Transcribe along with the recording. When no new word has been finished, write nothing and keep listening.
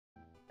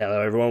Hello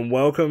everyone,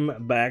 welcome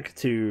back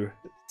to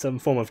some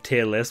form of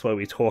tier list where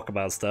we talk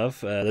about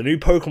stuff. The new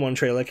Pokemon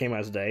trailer came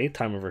out today,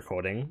 time of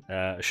recording.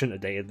 I shouldn't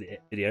have dated the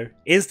video,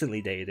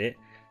 instantly dated it.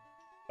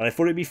 But I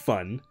thought it'd be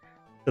fun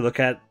to look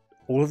at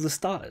all of the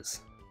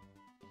starters.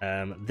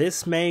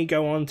 This may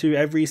go on to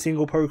every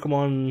single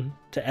Pokemon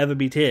to ever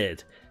be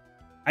tiered.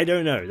 I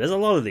don't know, there's a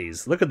lot of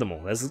these, look at them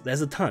all,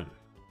 there's a ton.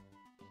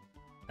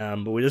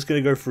 But we're just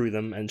going to go through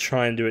them and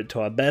try and do it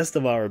to our best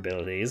of our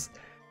abilities.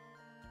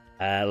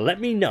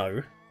 Let me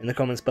know in the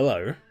comments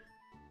below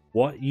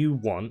what you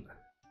want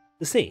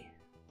to see.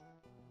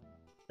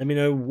 Let me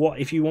know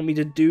if you want me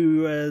to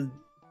do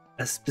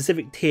a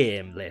specific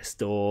tier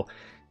list, or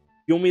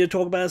you want me to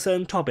talk about a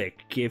certain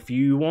topic, if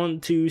you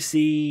want to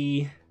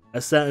see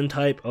a certain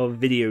type of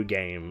video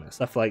game,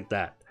 stuff like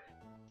that.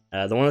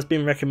 The one that's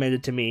been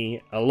recommended to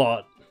me a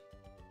lot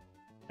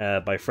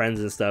by friends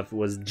and stuff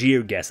was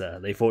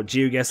GeoGuessr. They thought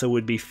GeoGuessr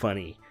would be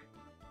funny.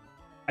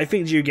 I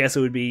think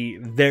GeoGuessr would be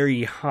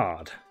very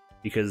hard,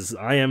 because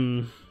I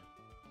am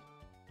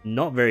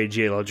not very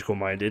geological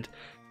minded,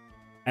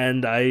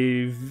 and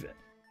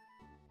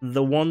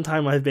the one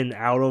time I've been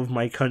out of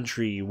my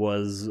country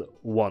was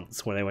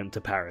once when I went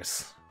to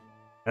Paris.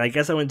 And I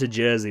guess I went to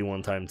Jersey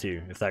one time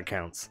too, if that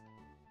counts.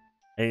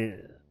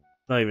 I'm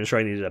not even sure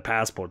I needed a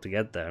passport to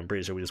get there. I'm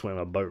pretty sure we just went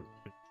on a boat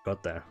and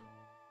got there.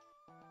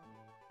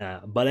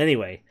 But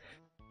anyway,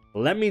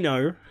 let me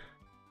know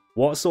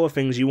what sort of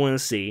things you want to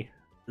see,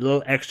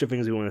 little extra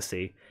things you want to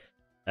see.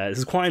 This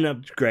is quite an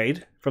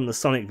upgrade from the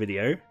Sonic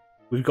video.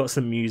 We've got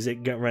some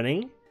music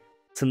running,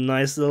 some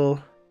nice little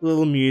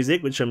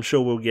music, which I'm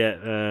sure we'll get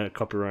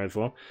copyright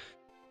for.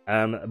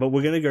 But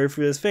we're gonna go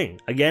through this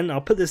thing again. I'll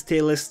put this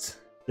tier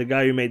list, the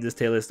guy who made this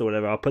tier list or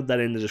whatever, I'll put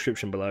that in the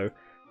description below,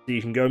 so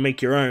you can go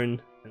make your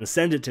own and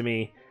send it to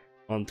me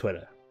on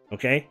Twitter.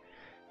 Okay.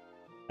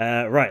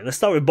 Right. Let's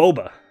start with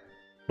Bulba.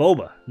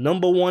 Bulba,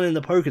 number 1 in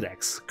the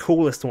Pokedex,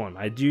 coolest one.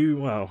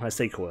 Well, I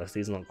say coolest.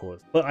 He's not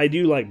coolest, but I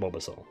do like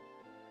Bulbasaur.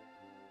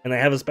 And I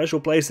have a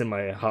special place in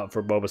my heart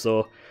for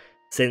Bulbasaur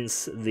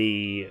since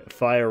the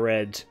Fire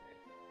Red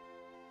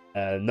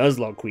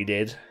Nuzlocke we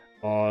did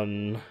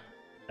on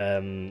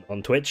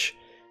Twitch,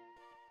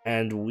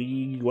 and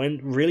we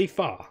went really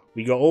far.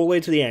 We got all the way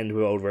to the end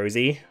with old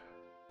Rosie,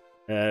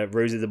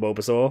 Rosie the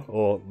Bulbasaur,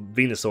 or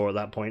Venusaur at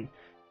that point.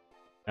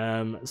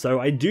 So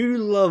I do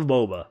love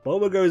Bulba.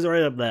 Bulba goes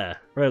right up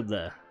there,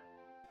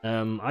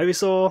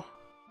 Ivysaur,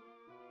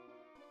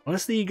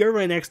 honestly, you go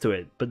right next to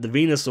it, but the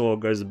Venusaur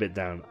goes a bit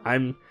down.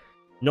 I'm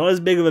not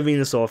as big of a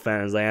Venusaur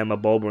fan as I am a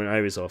Bulba and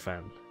Ivysaur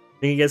fan. I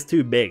think it gets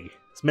too big.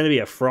 It's meant to be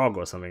a frog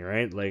or something,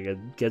 right? Like,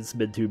 it gets a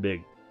bit too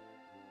big.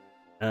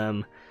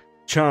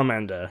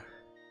 Charmander.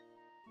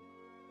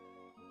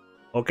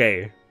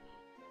 Okay.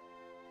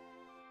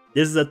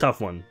 This is a tough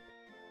one.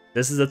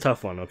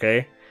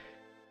 Okay?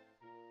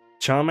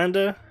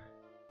 Charmander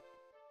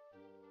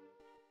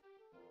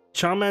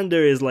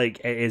is like,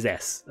 is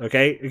S,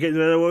 okay?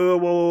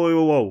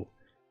 Whoa.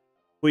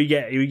 You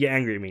get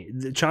angry at me.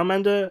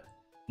 Charmander,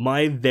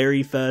 my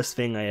very first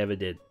thing I ever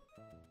did.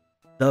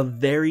 The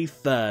very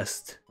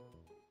first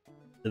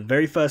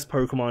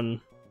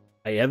Pokemon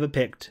I ever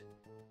picked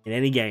in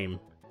any game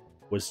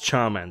was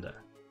Charmander.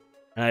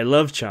 And I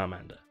love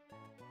Charmander.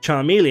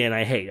 Charmeleon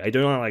I hate. I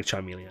do not like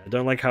Charmeleon. I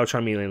don't like how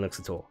Charmeleon looks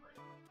at all.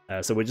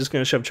 So we're just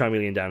going to shove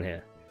Charmeleon down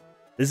here.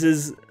 This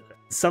is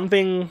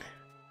something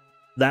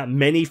that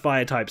many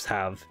fire types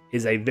have,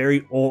 is a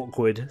very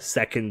awkward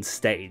second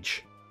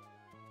stage.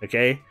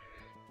 Okay?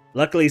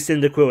 Luckily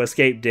Cyndaquil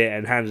escaped it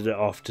and handed it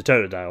off to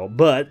Totodile,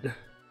 but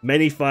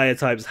many fire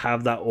types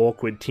have that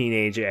awkward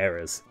teenager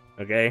errors.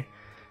 Okay?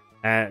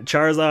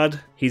 Charizard,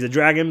 he's a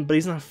dragon, but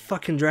he's not a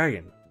fucking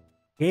dragon.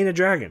 He ain't a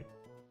dragon.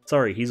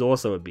 Sorry, he's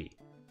also a bee.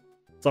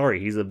 Sorry,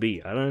 he's a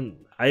bee. I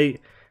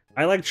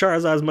like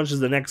Charizard as much as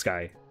the next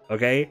guy,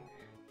 okay?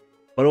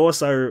 But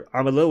also,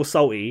 I'm a little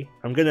salty.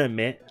 I'm gonna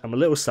admit, I'm a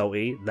little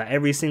salty that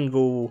every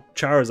single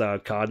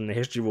Charizard card in the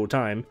history of all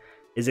time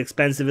is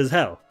expensive as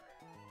hell.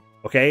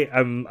 Okay,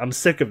 I'm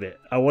sick of it.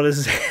 I want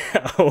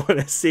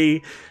to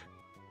see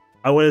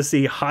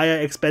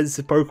higher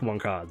expensive Pokemon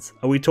cards.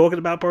 Are we talking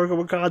about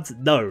Pokemon cards?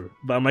 No.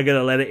 But am I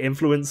gonna let it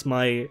influence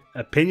my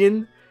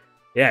opinion?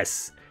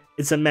 Yes.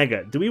 It's a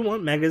Mega. Do we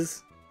want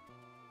Megas?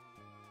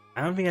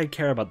 I don't think I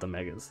care about the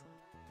Megas.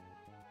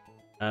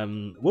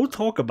 We'll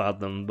talk about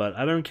them, but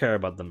I don't care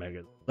about the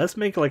Megas. Let's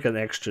make like an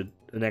extra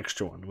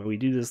one where we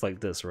do this like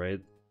this, right?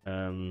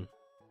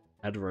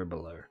 Add row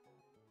below.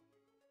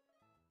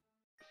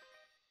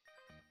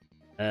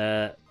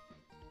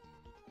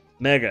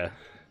 Mega.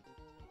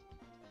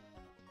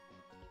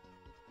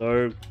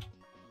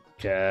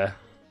 Okay.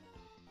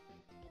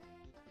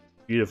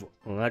 Beautiful.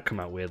 Well, that come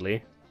out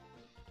weirdly.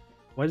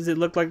 Why does it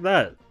look like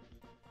that?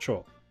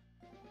 Sure.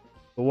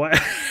 But why?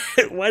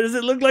 Why does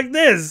it look like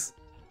this?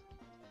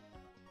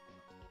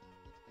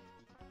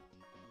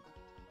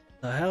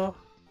 The hell?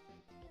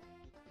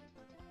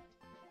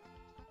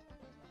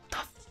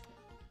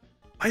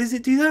 Why does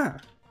it do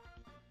that?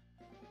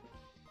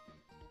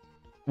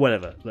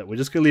 Whatever. Look, we're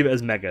just gonna leave it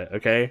as Mega,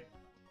 okay?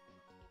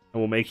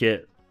 And we'll make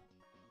it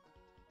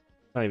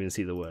Can't even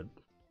see the word.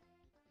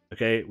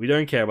 Okay, we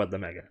don't care about the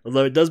Mega.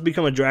 Although it does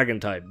become a Dragon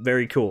type.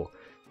 Very cool.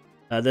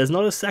 There's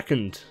not a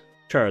second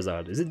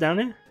Charizard. Is it down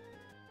here?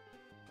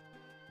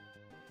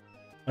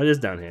 Oh, it is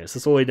down here. So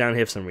it's all the way down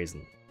here for some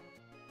reason.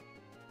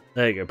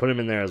 There you go. Put him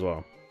in there as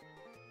well.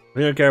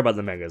 We don't care about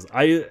the Megas.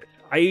 I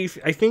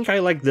think I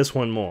like this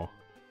one more.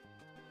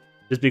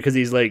 Just because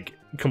he's like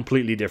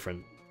completely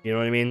different. You know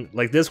what I mean?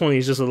 Like this one,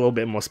 he's just a little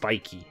bit more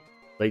spiky.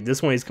 Like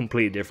this one is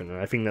completely different,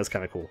 and I think that's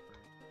kind of cool.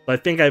 But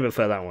I think I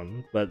prefer that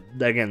one. But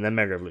again, they're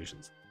Mega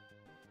Evolutions.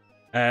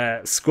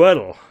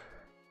 Squirtle.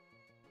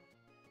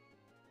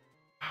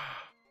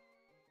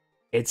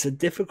 It's a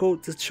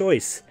difficult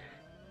choice.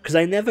 Because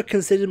I never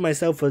considered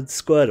myself a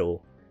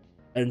Squirtle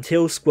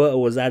until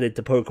Squirtle was added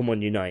to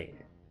Pokemon Unite.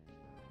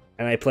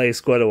 And I play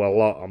Squirtle a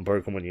lot on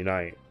Pokemon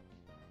Unite.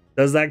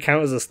 Does that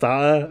count as a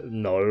starter?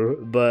 No,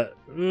 but...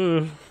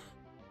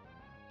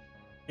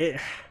 it's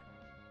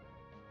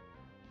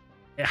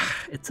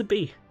a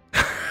B.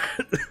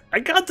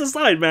 I can't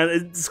decide,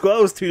 man.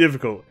 Squirtle's too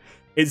difficult.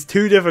 It's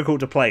too difficult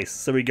to place,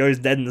 so he goes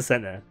dead in the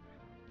center.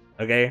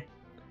 Okay?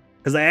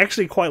 Because I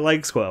actually quite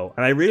like Squirtle,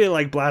 and I really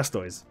like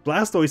Blastoise.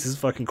 Blastoise is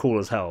fucking cool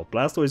as hell.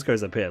 Blastoise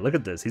goes up here. Look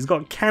at this. He's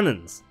got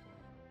cannons.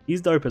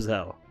 He's dope as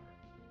hell.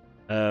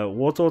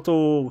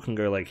 Wartortle can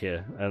go like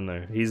here. I don't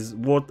know.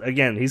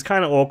 Again, he's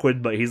kind of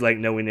awkward, but he's like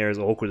nowhere near as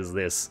awkward as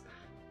this.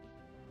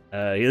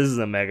 This is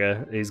a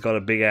Mega. He's got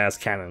a big ass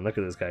cannon. Look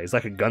at this guy. He's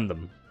like a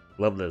Gundam.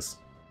 Love this.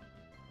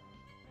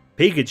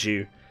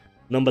 Pikachu,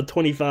 number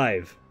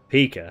 25.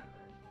 Pika.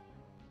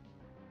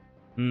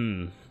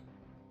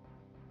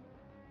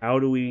 How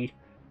do we...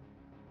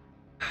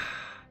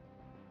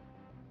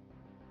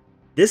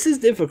 This is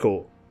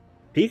difficult.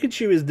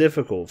 Pikachu is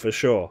difficult, for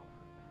sure.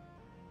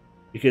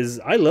 Because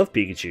I love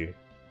Pikachu.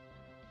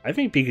 I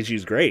think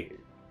Pikachu's great.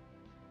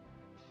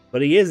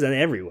 But he isn't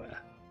everywhere.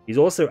 He's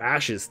also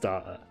Ash's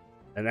starter.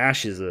 And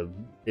Ash is a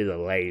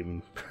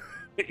lame.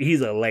 He's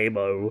a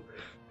lame-o.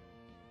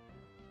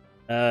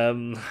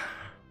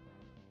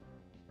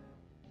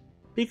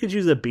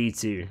 Pikachu's a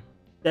B2.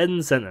 Dead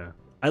in center.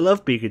 I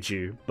love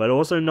Pikachu, but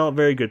also not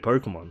very good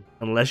Pokemon.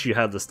 Unless you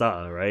have the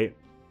starter, right?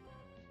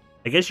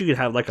 I guess you could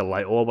have like a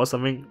Light Orb or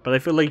something, but I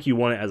feel like you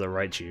want it as a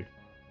Raichu.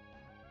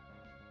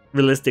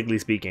 Realistically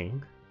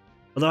speaking.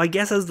 Although I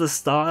guess as the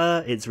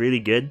starter, it's really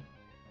good.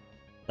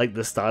 Like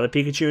the starter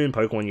Pikachu in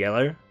Pokemon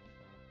Yellow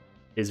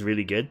is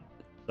really good.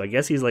 So I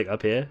guess he's like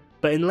up here.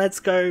 But in Let's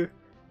Go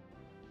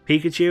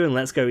Pikachu and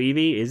Let's Go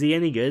Eevee, is he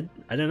any good?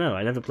 I don't know.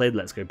 I never played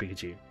Let's Go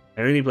Pikachu.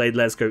 I only played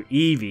Let's Go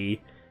Eevee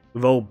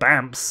with old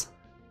Bamps.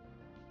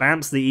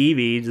 Bamps the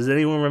Eevee. Does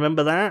anyone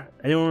remember that?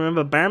 Anyone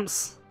remember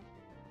Bamps?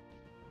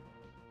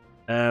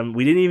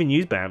 We didn't even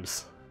use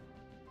Bamps.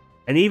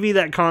 An Eevee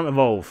that can't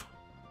evolve.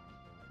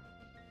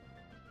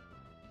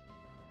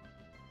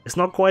 It's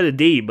not quite a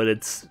D, but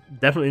it's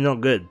definitely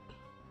not good.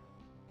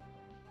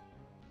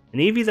 An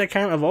Eevee that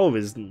can't evolve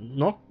is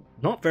not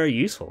very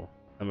useful,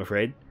 I'm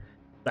afraid.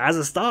 But as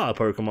a starter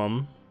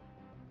Pokemon,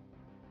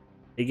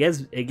 it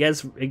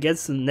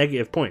gets some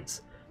negative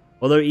points.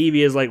 Although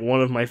Eevee is like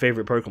one of my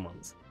favorite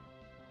Pokemons.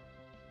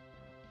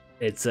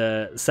 It's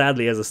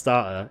sadly as a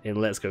starter in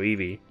Let's Go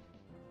Eevee,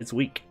 it's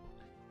weak.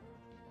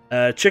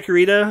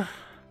 Chikorita.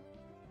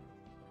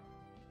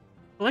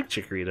 I like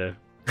Chikorita.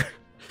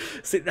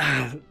 See,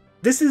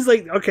 this is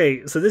like,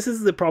 okay, so this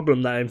is the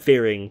problem that I'm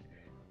fearing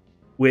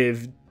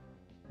with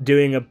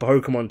doing a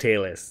Pokemon tier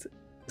list.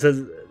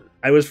 So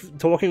I was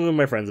talking with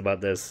my friends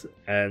about this,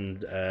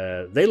 and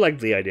they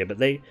liked the idea, but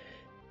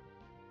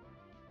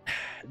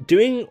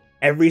doing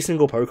every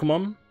single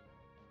Pokemon,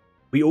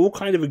 we all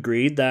kind of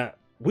agreed that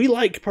we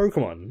like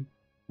Pokemon.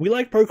 We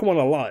like Pokemon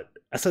a lot.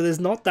 So there's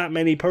not that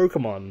many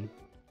Pokemon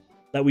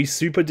that we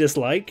super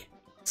dislike,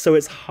 so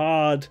it's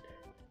hard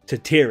to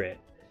tier it.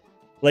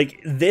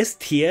 Like, this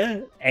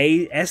tier,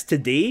 A, S to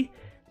D,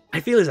 I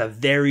feel is a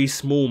very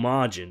small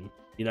margin,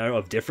 you know,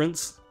 of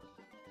difference.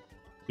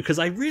 Because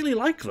I really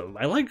like them.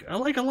 I like a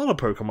lot of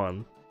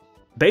Pokemon.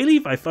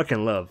 Bayleaf I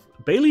fucking love.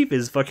 Bayleaf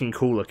is fucking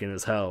cool looking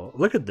as hell.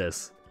 Look at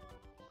this.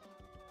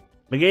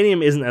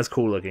 Meganium isn't as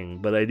cool looking,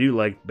 but I do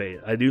like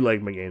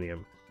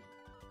Meganium.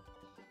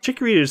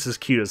 Chikorita is just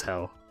cute as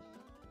hell.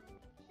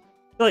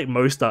 I feel like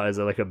most starters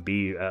are like a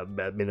B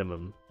at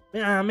minimum.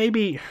 Yeah,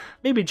 maybe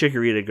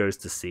Chikorita goes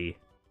to C.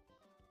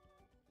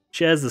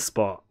 Shares the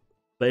spot,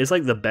 but it's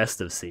like the best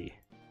of C.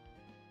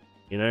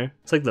 You know?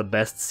 It's like the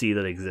best C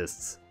that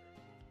exists.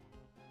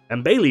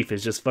 And Bayleaf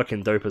is just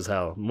fucking dope as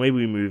hell. Maybe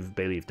we move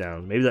Bayleaf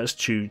down. Maybe that's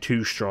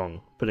too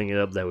strong, putting it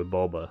up there with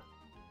Bulba.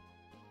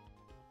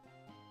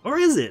 Or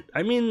is it?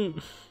 I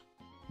mean,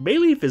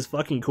 Bayleaf is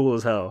fucking cool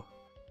as hell.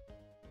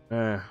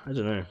 I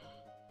don't know.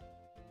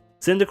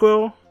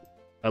 Cyndaquil?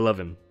 I love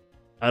him.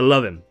 I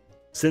love him.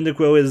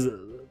 Cyndaquil is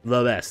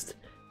the best.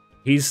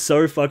 He's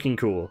so fucking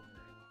cool.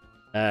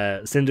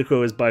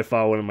 Cyndaquil is by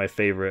far one of my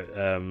favorite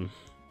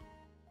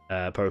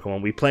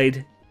Pokemon. We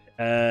played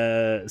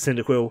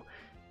Cyndaquil.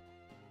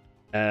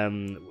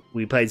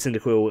 We played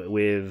Cyndaquil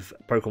with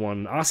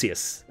Pokemon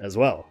Arceus as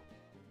well.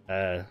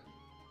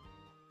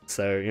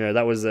 So, you know,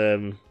 that was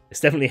It's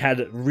definitely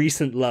had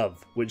recent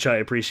love, which I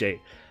appreciate.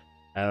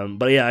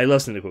 But yeah, I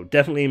love Cyndaquil.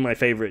 Definitely my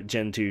favorite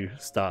Gen 2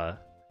 starter.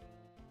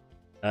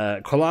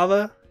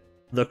 Quilava,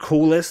 the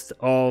coolest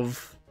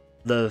of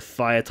the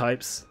fire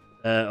types,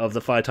 of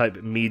the fire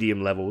type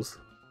medium levels,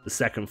 the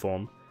second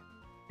form.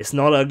 It's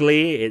not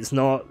ugly, it's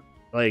not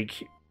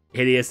like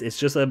hideous, it's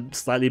just a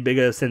slightly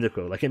bigger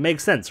Cyndaquil. Like, it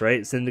makes sense,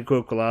 right?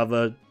 Cyndaquil,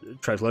 Quilava,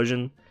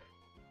 Triflosion,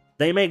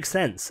 they make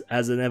sense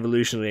as an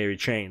evolutionary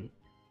chain.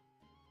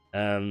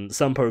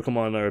 Some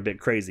Pokemon are a bit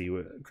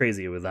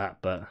crazier with that,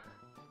 but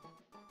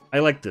I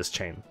like this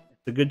chain.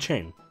 It's a good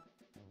chain.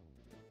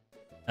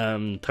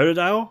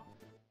 Totodile?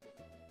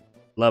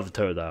 Love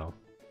Totodile.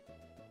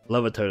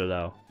 Love a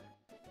Totodile.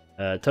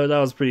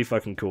 Totodile is pretty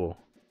fucking cool.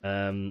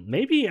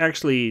 Maybe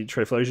actually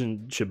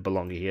Triflosion should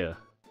belong here.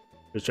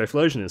 Because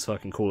Triflosion is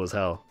fucking cool as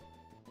hell.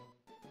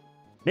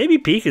 Maybe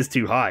Pika's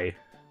too high.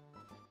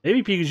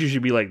 Maybe Pikachu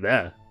should be like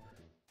there.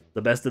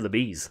 The best of the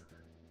bees.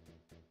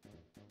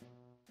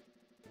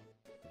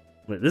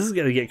 This is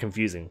gonna get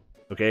confusing,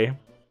 okay?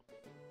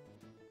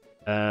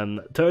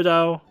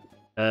 Totodile,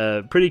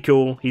 pretty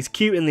cool. He's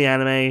cute in the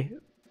anime.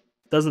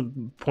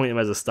 Doesn't point him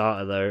as a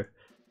starter though.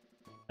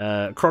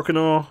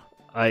 Croconaw,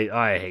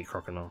 I hate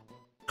Croconaw.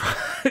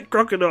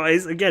 Croconaw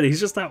is, again, he's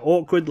just that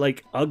awkward,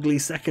 like, ugly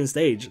second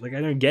stage. Like,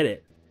 I don't get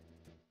it.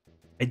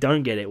 I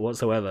don't get it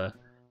whatsoever.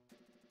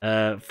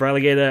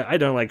 Feraligatr, I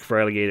don't like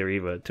Feraligatr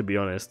either, to be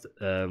honest.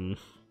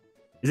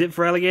 Is it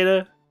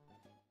Feraligatr?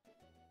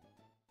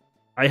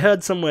 I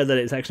heard somewhere that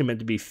it's actually meant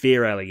to be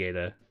Fear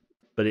Alligator,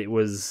 but it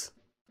was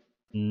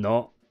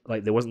not,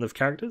 like, there wasn't enough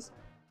characters?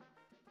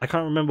 I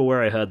can't remember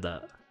where I heard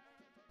that.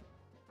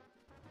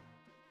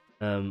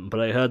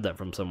 But I heard that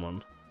from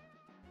someone.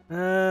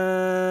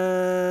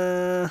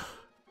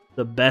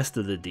 The best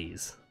of the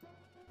Ds.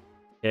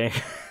 Okay?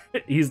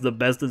 He's the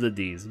best of the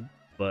Ds,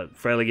 but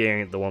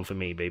Feraligatr ain't the one for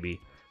me,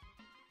 baby.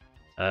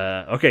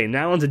 Okay,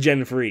 now on to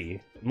Gen 3.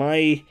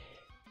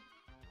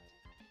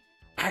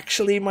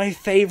 Actually, my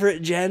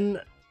favorite gen.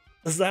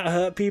 Does that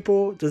hurt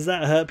people? Does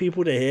that hurt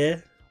people to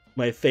hear?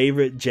 My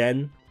favorite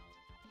gen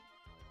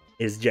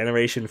is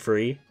Generation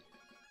 3.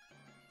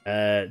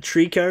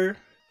 Trico.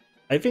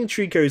 I think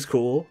Trico is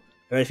cool.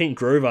 And I think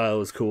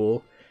Grovyle is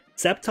cool.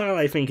 Sceptile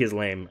I think is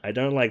lame. I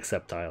don't like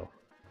Sceptile.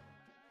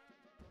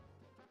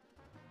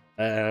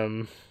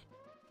 But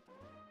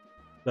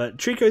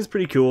Trico's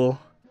pretty cool.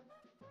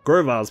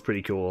 Grovyle's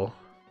pretty cool.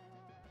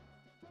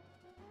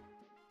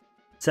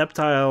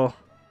 Sceptile,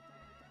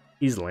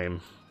 he's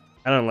lame.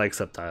 I don't like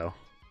Sceptile.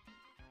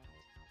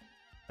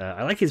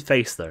 I like his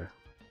face though.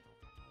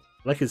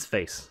 I like his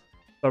face.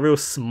 A real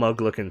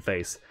smug looking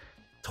face.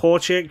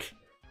 Torchic.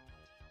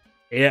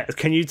 Yeah,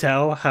 can you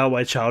tell how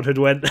my childhood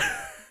went?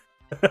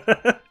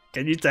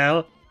 Can you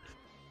tell?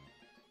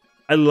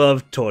 I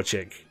love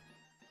Torchic.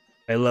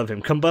 I love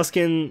him.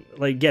 Combuskin,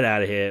 like, get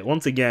out of here.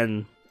 Once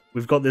again,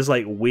 we've got this,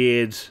 like,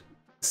 weird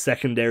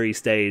secondary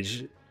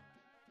stage.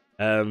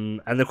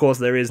 And of course,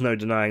 there is no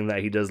denying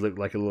that he does look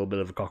like a little bit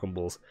of a cock and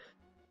balls.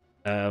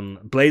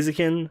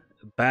 Blaziken,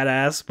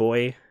 badass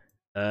boy.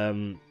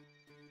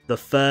 The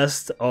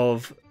first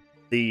of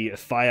the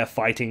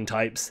firefighting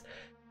types,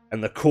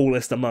 and the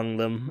coolest among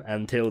them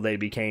until they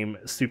became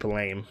super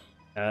lame.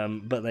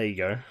 But there you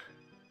go.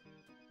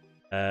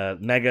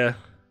 Mega.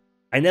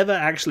 I never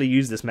actually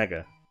used this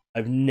Mega.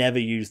 I've never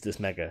used this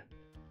Mega.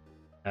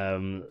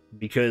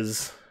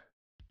 Because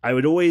I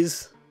would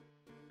always...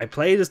 I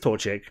played as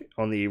Torchic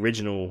on the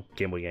original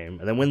Game Boy game,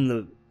 and then when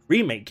the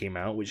remake came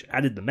out, which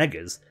added the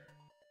Megas,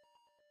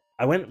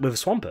 I went with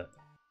Swampert.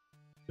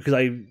 Because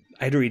I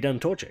had already done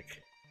Torchic.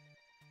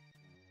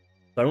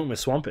 So I went with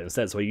Swampert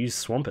instead, so I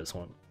used Swampert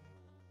Swamp.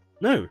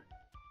 No.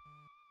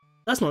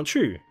 That's not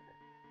true.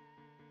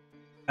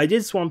 I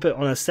did Swampert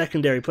on a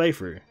secondary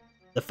playthrough.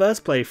 The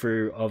first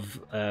playthrough of,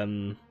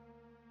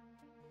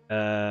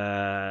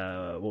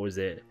 what was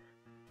it?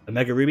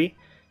 Omega Ruby?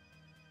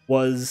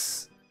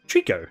 Was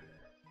Trico.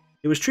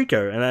 It was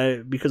Trico,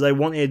 and because I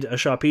wanted a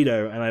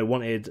Sharpedo and I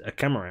wanted a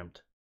Camarant.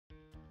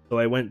 So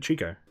I went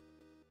Trico.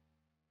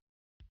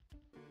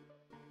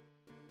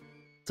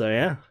 So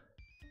yeah.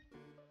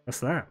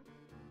 That's that.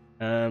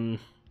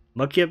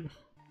 Mudkip.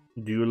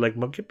 Do you like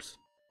Mudkips?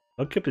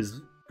 Mudkip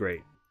is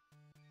great.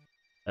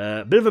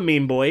 Bit of a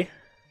meme boy.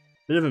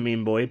 Bit of a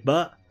meme boy,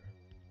 but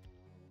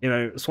you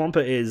know,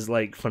 Swampert is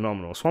like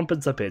phenomenal.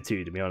 Swampert's up here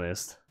too, to be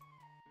honest.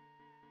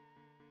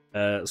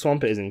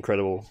 Swampert is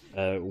incredible.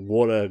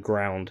 Water,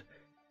 ground,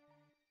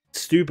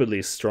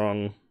 stupidly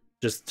strong.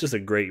 Just a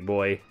great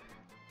boy.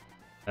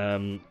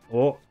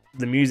 Oh,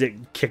 the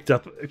music kicked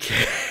up,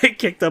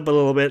 kicked up a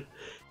little bit.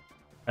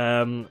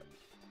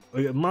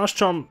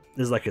 Marshtomp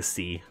is like a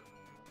C.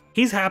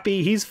 He's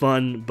happy, he's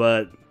fun,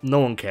 but no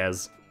one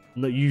cares.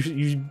 No,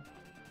 you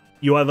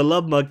either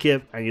love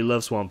Mudkip and you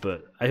love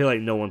Swampert. I feel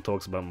like no one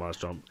talks about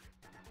Marshtomp.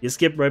 You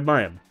skip right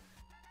by him.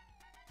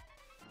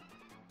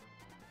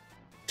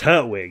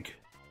 Turtwig.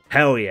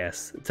 Hell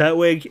yes.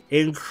 Turtwig,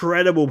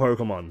 incredible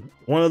Pokemon.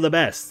 One of the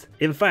best.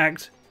 In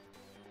fact,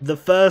 the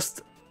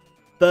first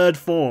third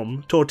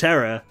form,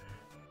 Torterra,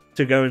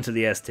 to go into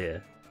the S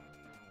tier.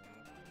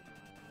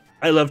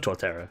 I love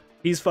Torterra.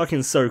 He's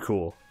fucking so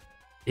cool.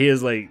 He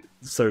is like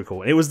so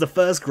cool. It was the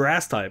first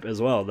grass type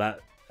as well that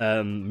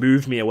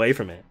moved me away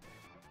from it.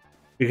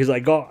 Because I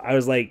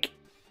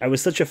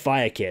was such a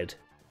fire kid,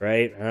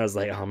 right? And I was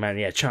like, oh man,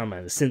 yeah,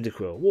 Charmander,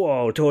 Cyndaquil,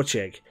 whoa,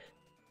 Torchic.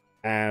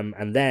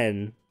 And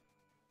then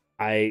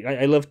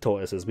I love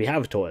tortoises. We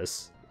have a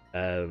tortoise.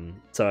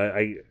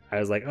 So I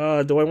was like,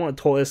 oh, do I want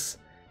a tortoise?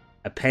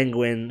 A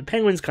penguin? A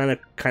penguin's kind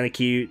of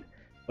cute.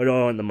 Or do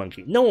I want the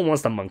monkey? No one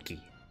wants the monkey.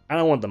 I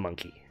don't want the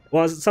monkey.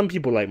 Well, some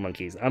people like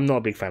monkeys. I'm not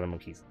a big fan of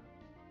monkeys.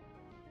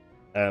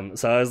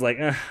 So I was like,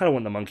 I don't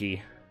want the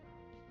monkey.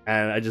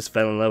 And I just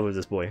fell in love with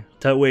this boy.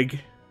 Turtwig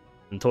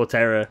and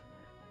Torterra.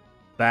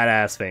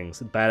 Badass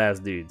things.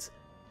 Badass dudes.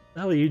 What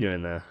the hell are you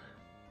doing there?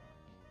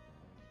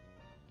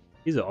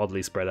 These are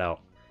oddly spread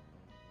out.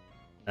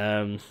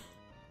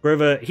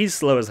 Grover, he's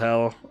slow as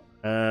hell.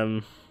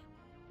 I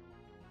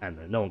don't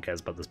know, no one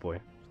cares about this boy.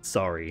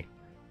 Sorry.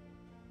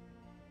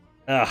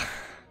 Ugh.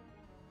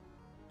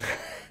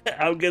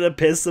 I'm gonna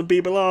piss some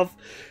people off.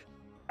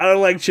 I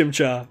don't like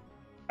Chimchar.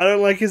 I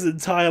don't like his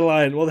entire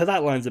line. Well,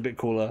 that line's a bit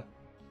cooler.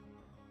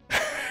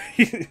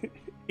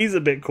 He's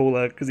a bit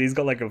cooler because he's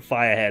got like a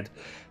fire head.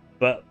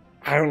 But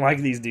I don't like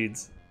these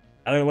dudes.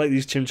 I don't like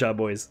these Chimchar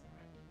boys.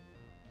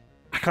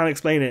 I can't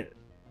explain it.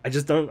 I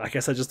just don't. I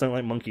guess I just don't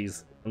like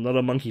monkeys. I'm not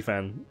a monkey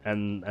fan,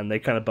 and they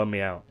kind of bum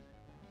me out.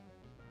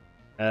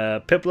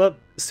 Piplup,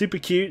 super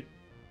cute,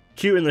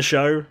 cute in the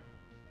show,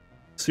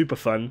 super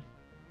fun.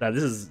 Now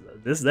this.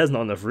 There's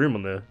not enough room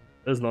on the.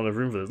 There's not enough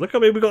room for this. Look how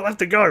many we got left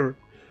to go.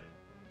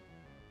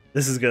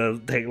 This is gonna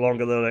take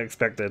longer than I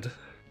expected.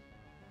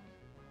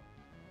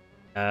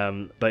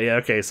 But yeah,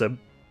 okay. So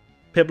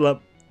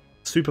Piplup,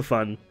 super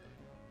fun.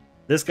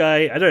 This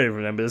guy, I don't even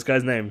remember this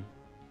guy's name.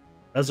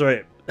 That's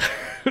right.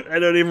 I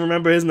don't even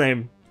remember his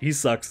name. He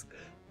sucks.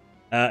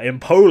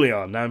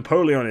 Empoleon. Now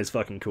Empoleon is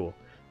fucking cool.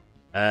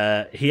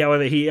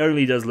 However, he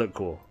only does look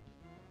cool.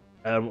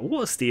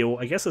 What a Steel.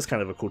 I guess that's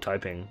kind of a cool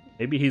typing.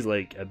 Maybe he's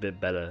like a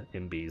bit better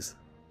in bees.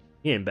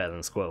 He ain't better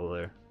than Squirtle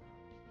though.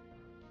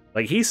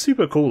 Like, he's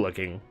super cool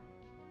looking.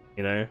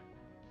 You know?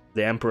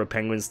 The Emperor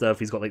Penguin stuff.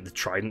 He's got like the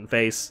trident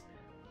face.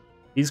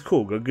 He's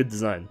cool. Good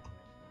design.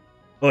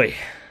 Oi.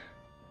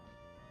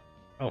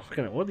 Oh,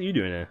 what are you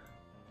doing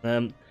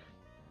here?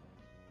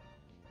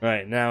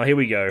 Right, now here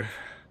we go.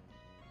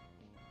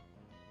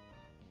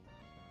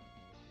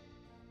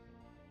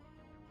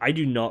 I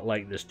do not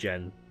like this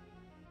gen.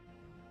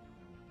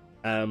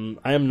 I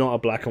am not a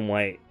black and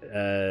white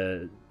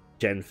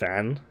gen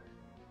fan.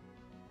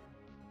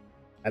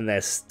 And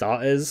their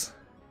starters,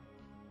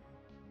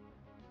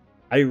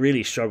 I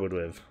really struggled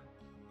with.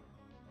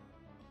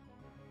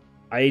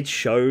 I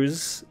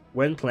chose,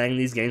 when playing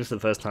these games for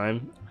the first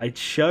time, I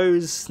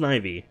chose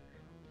Snivy.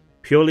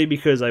 Purely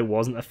because I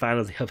wasn't a fan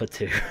of the other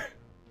two.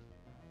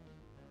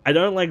 I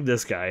don't like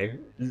this guy.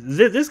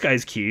 This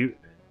guy's cute.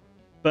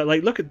 But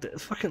like, look at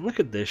this, look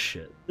at this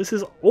shit. This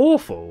is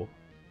awful.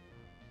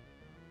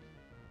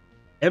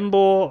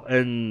 Embor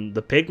and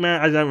the Pigman,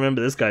 I don't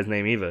remember this guy's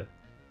name either.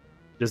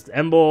 Just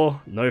Embor,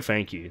 no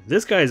thank you.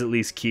 This guy's at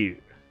least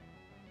cute.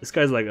 This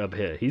guy's like up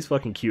here. He's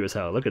fucking cute as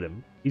hell. Look at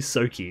him. He's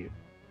so cute.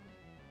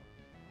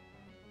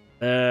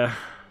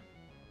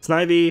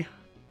 Snivy,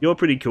 you're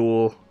pretty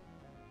cool.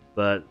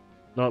 But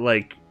not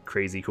like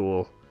crazy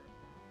cool.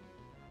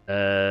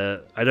 I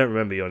don't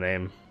remember your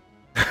name.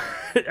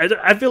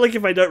 I feel like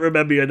if I don't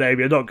remember your name,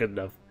 you're not good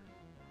enough.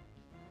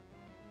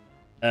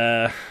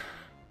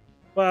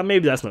 Well,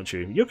 maybe that's not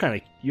true. You're kind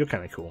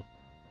of cool,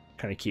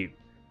 kind of cute.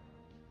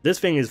 This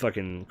thing is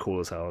fucking cool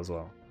as hell as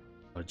well.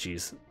 Oh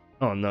jeez.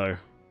 Oh no.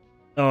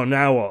 Oh,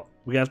 now what?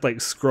 We have to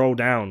like scroll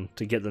down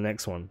to get the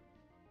next one.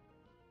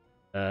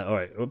 All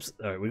right. Oops.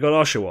 All right. We got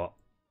Oshawott.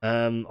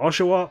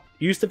 Oshawott,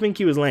 used to think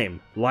he was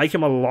lame. Like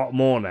him a lot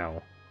more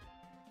now.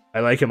 I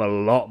like him a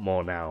lot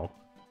more now.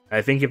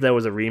 I think if there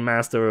was a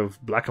remaster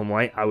of Black and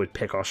White, I would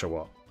pick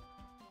Oshawott.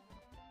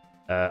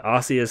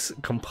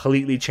 Arceus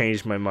completely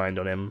changed my mind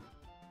on him.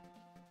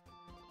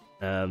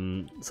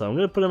 So I'm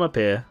gonna put him up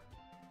here.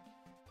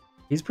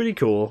 He's pretty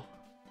cool.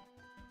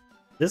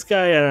 This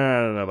guy, I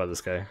don't know about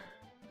this guy.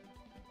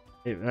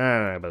 I don't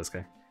know about this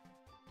guy.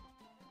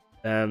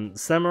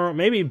 Samurai,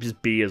 maybe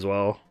just B as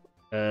well.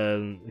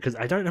 Because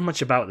I don't know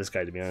much about this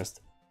guy, to be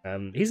honest.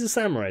 He's a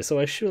samurai, so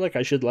I feel like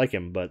I should like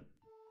him, but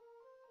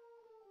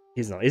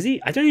he's not. Is he?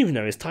 I don't even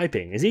know his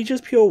typing. Is he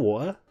just pure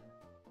water?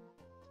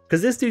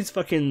 Because this dude's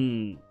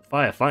fucking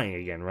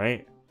firefighting again,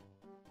 right?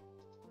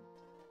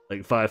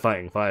 Like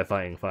firefighting,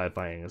 firefighting,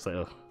 firefighting. It's like,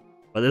 ugh.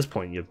 By this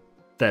point, you're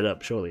fed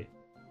up, surely.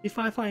 Is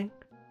he firefighting?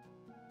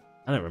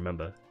 I don't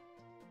remember.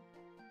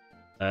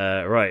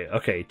 Right,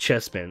 okay,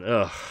 Chespin.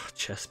 Ugh,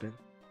 Chespin.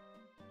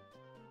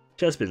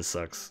 Chespin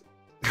sucks.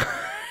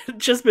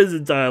 Chespin's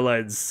entire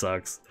line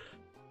sucks.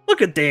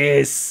 Look at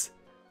this!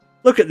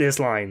 Look at this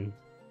line.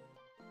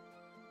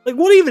 Like,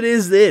 what even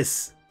is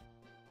this?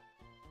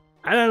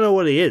 I don't know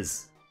what he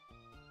is.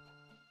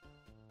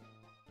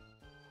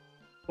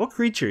 What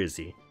creature is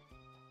he?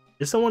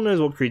 If someone knows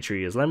what creature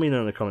he is, let me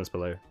know in the comments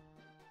below.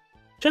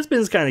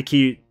 Chespin's kind of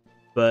cute,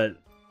 but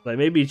Like,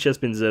 maybe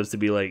Chespin deserves to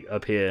be, like,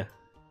 up here.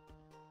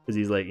 Because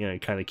he's, like, you know,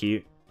 kind of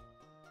cute.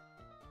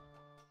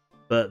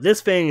 But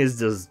this thing is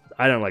just...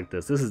 I don't like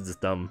this. This is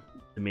just dumb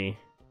to me.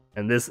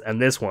 And this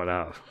one,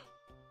 oh,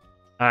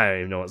 I don't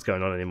even know what's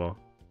going on anymore.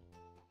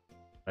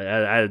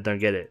 I don't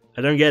get it.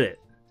 I don't get it.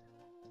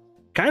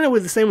 Kind of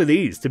with the same with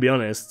these, to be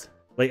honest.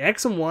 Like,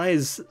 X and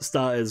Y's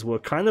starters were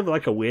kind of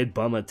like a weird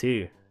bummer,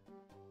 too.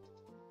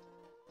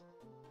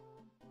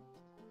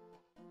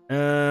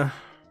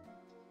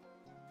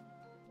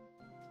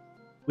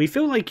 We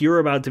feel like you're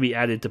about to be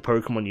added to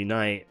Pokemon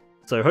Unite,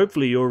 so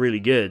hopefully you're really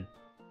good.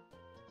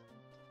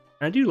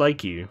 I do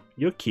like you.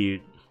 You're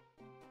cute.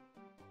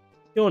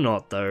 You're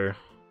not, though.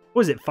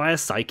 What is it, Fire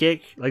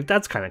Psychic? Like,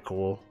 that's kind of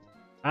cool.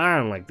 I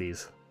don't like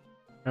these.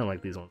 I don't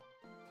like these ones.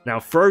 Now,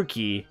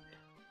 Froakie.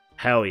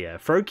 Hell yeah.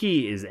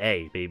 Froakie is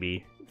A,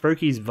 baby.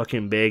 Froakie's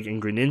fucking big.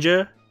 And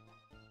Greninja?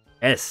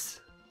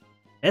 S.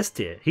 S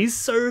tier. He's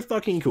so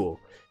fucking cool.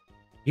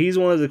 He's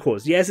one of the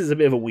coolest. Yes, it's a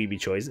bit of a weeby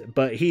choice,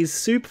 but he's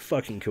super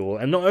fucking cool.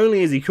 And not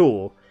only is he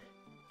cool,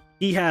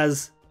 he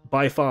has,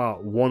 by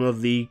far, one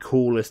of the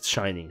coolest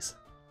shinies.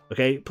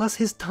 Okay? Plus,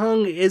 his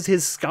tongue is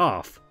his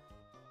scarf.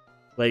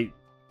 Like,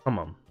 come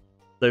on.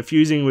 So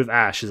fusing with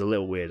Ash is a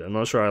little weird. I'm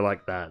not sure I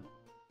like that.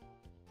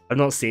 I've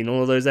not seen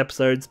all of those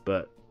episodes,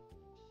 but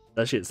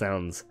that shit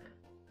sounds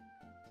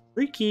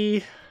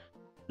freaky.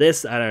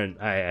 This, I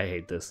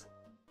hate this.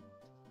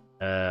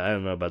 I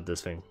don't know about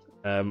this thing.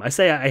 I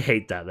say I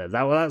hate that.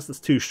 That's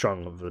too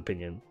strong of an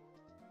opinion.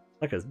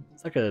 It's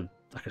like a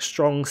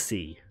strong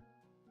C.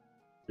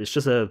 It's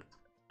just a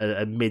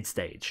mid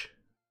stage.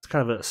 It's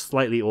kind of a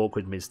slightly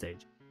awkward mid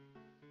stage.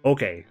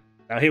 Okay,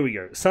 now here we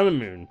go. Sun and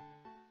Moon.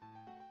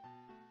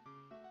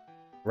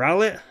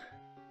 Rowlet,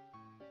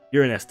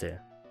 you're an S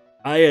tier.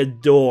 I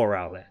adore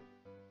Rowlet.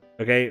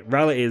 Okay,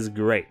 Rowlet is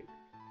great.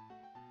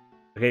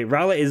 Okay,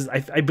 Rowlet is,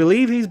 I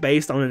believe he's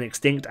based on an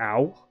extinct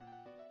owl,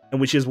 and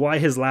which is why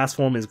his last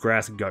form is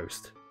Grass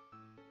Ghost.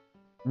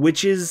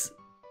 Which is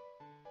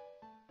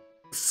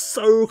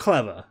so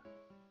clever.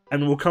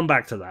 And we'll come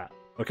back to that,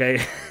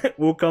 okay?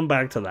 We'll come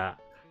back to that.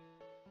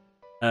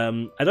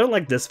 I don't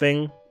like this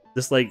thing.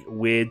 This, like,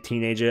 weird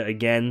teenager.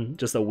 Again,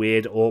 just a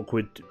weird,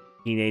 awkward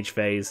teenage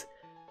phase.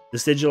 The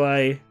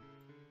Sigilai,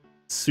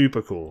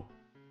 super cool.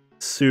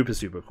 Super,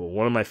 super cool.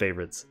 One of my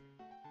favorites.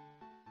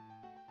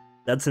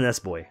 That's an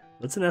S-boy.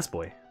 That's an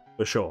S-boy,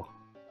 for sure.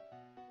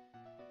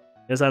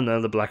 There's how none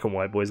of the black and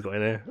white boys got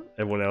in there.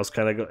 Everyone else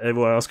kind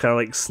of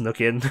like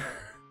snuck in.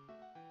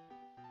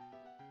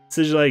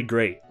 Sigilai,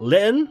 great.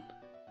 Litten,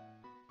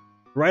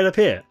 right up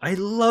here. I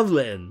love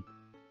Litten.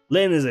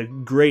 Litten is a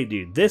great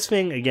dude. This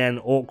thing, again,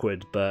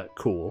 awkward, but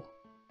cool.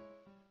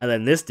 And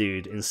then this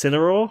dude,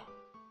 Incineroar.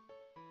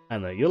 I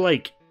don't know, you're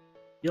like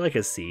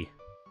a C.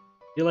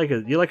 You're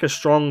like a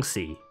strong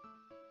C.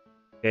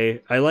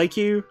 Okay, I like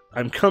you.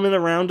 I'm coming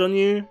around on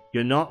you.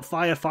 You're not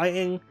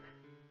firefighting.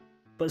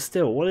 But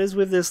still, what is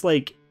with this,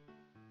 like,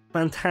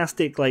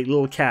 fantastic, like,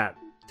 little cat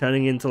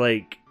turning into,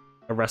 like,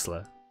 a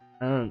wrestler?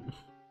 I don't...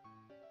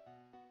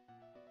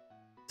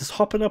 Just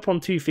hopping up on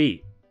 2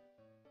 feet.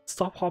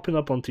 Stop hopping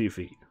up on 2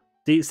 feet.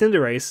 See,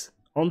 Cinderace,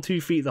 on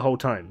 2 feet the whole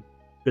time.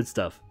 Good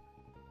stuff.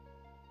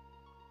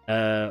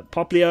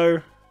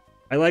 Poplio.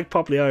 I like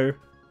Poplio.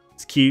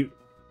 It's cute.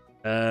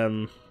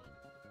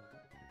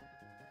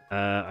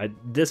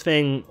 This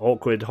thing,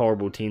 awkward,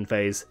 horrible teen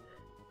phase.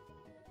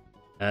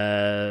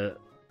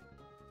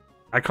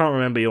 I can't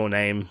remember your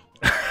name.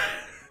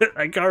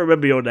 I can't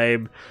remember your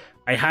name.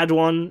 I had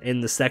one in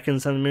the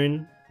second Sun and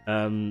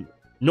Moon.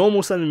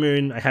 Normal Sun and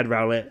Moon, I had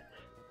Rowlet.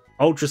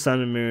 Ultra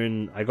Sun and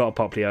Moon, I got a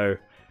Poplio.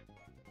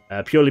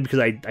 Purely because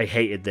I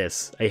hated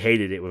this. I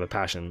hated it with a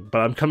passion.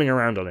 But I'm coming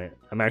around on it.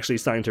 I'm actually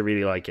starting to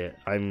really like it.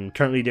 I'm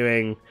currently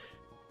doing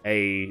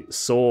a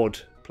Sword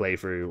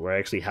playthrough where I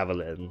actually have a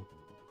Litten.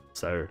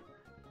 So,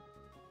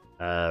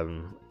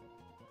 I'm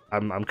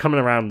coming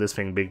around this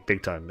thing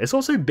big time. It's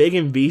also big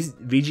in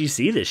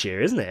VGC this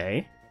year, isn't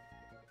it?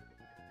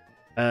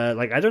 Eh?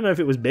 Like, I don't know if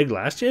it was big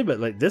last year, but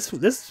like this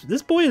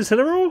boy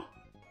Incineroar,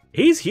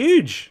 he's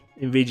huge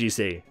in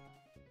VGC.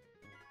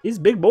 He's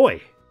a big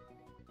boy.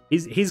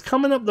 He's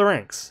coming up the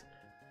ranks.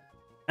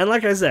 And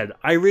like I said,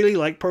 I really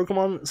like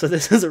Pokemon, so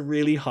this is a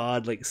really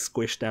hard, like,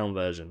 squished down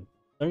version.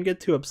 Don't get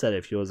too upset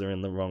if yours are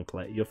in the wrong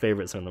place. Your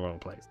favorites are in the wrong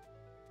place.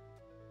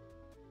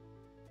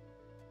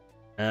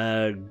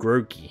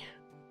 Grookey.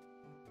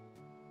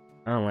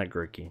 I don't like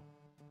Grookey.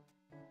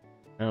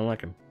 I don't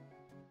like him.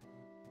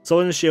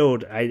 Sword and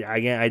Shield,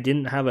 I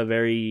didn't have a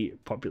very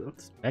popular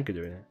Mega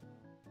doing it.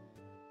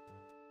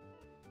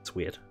 It's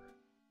weird.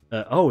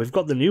 Oh, we've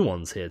got the new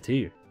ones here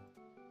too.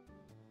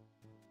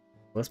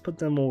 Let's put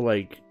them all,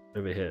 like,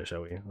 over here,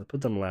 shall we? Let's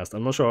put them last.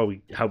 I'm not sure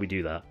how we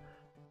do that.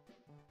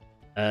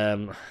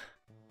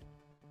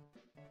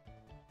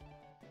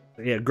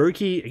 Yeah,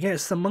 Grookey, again,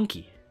 it's a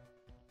monkey.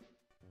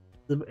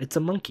 It's a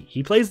monkey.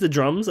 He plays the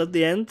drums at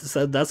the end,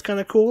 so that's kind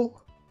of cool.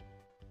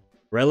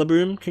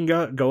 Rillaboom can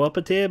go up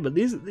a tier, but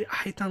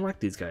I don't like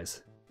these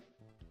guys.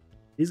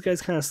 These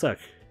guys kind of suck.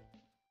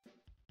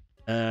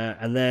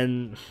 And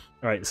then,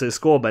 alright, so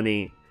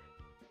Scorbunny.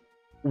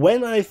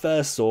 when I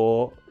first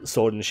saw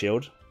Sword and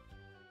Shield,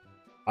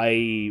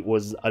 I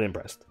was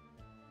unimpressed.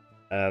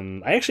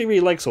 I actually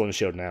really like Sword and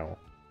Shield now.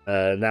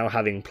 Now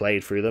having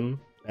played through them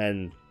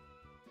and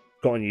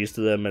gotten used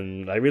to them,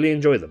 and I really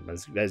enjoy them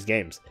as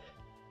games.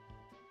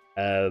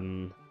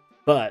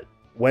 But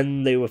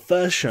when they were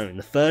first shown,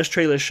 the first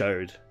trailer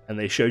showed, and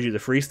they showed you the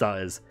 3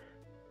 starters,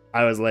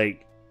 I was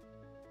like,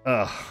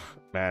 ugh,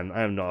 man,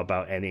 I'm not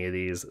about any of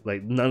these.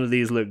 Like, none of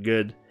these look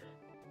good.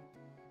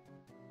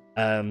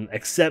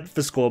 Except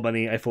for Score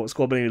Bunny. I thought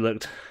Score Bunny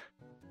looked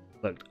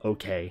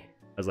okay.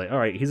 I was like,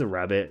 alright, he's a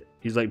rabbit.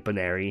 He's like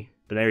Baneri.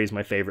 Baneri's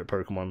my favorite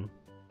Pokemon.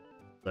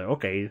 So,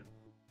 okay,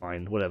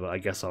 fine, whatever. I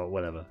guess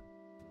whatever.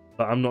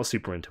 But I'm not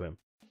super into him.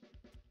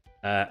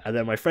 And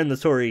then my friend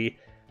Natori,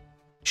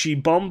 she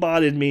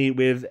bombarded me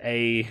with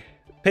a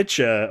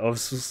picture of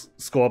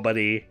Score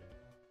Bunny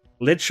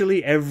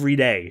literally every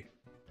day.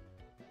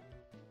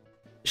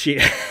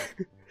 She...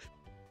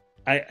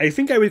 I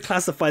think I would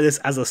classify this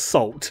as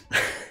assault.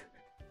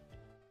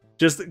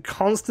 Just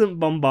constant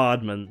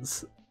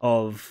bombardments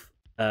of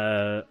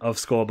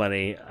Score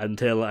Bunny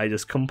until I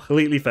just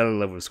completely fell in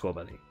love with Score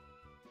Bunny.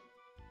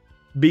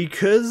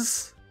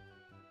 Because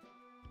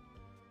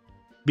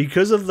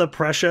of the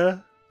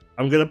pressure,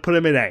 I'm gonna put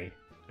him in A.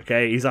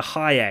 Okay, he's a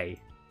high A.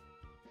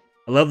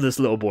 I love this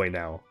little boy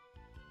now,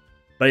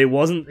 but it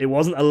wasn't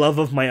a love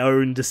of my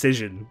own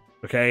decision.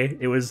 Okay,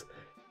 I was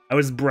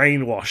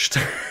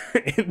brainwashed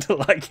into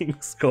liking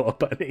Score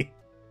Bunny.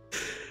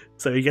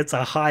 So he gets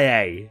a high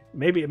A.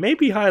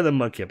 Maybe higher than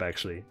Mudkip,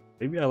 actually.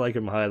 Maybe I like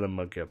him higher than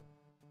Mudkip.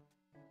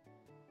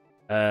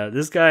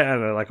 This guy, I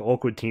don't know, like an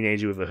awkward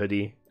teenager with a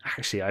hoodie.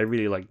 Actually, I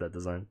really like that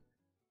design.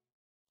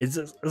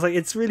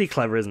 It's really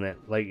clever, isn't it?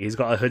 Like, he's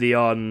got a hoodie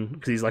on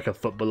because he's like a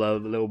footballer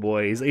little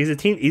boy.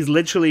 He's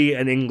literally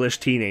an English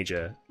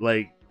teenager.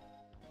 Like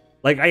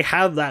I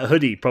have that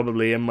hoodie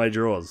probably in my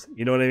drawers.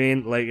 You know what I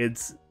mean? Like,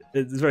 it's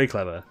very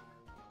clever.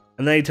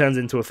 And then he turns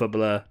into a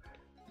footballer,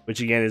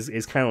 which again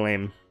is kind of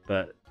lame,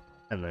 but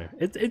I don't know.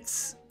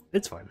 It's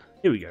fine.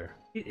 Here we go.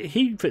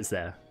 He fits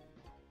there.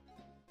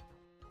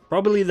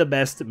 Probably the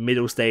best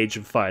middle stage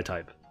of fire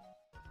type.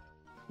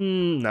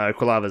 No,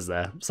 Quilava's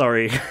there.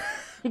 Sorry.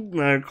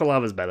 No,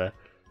 Quilava's better.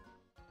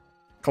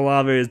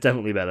 Quilava is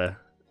definitely better.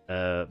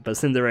 But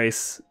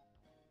Cinderace,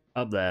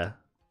 up there.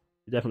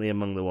 Definitely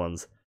among the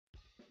ones.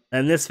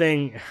 And this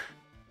thing,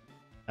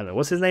 I don't know,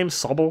 what's his name?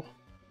 Sobble?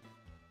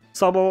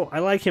 Sobble, I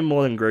like him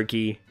more than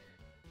Grookey.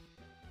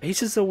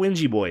 He's just a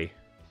whingy boy.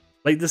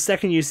 Like, the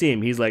second you see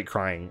him, he's like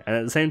crying. And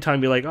at the same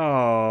time, you're like,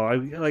 oh,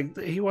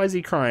 why is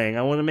he crying?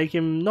 I want to make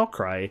him not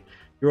cry.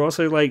 You're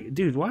also like,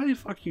 dude, why the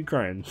fuck are you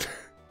crying?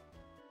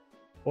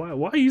 Why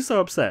are you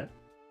so upset?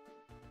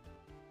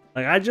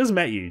 Like, I just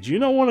met you. Do you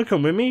not want to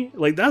come with me?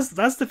 Like, that's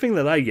the thing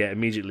that I get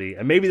immediately.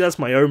 And maybe that's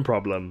my own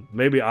problem.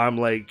 Maybe I'm,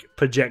 like,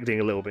 projecting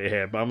a little bit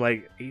here. But I'm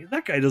like,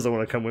 that guy doesn't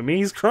want to come with me.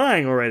 He's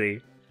crying already.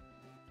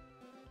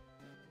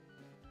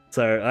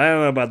 So, I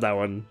don't know about that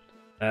one.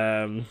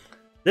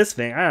 This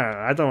thing,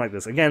 I don't like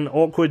this. Again,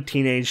 awkward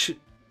teenage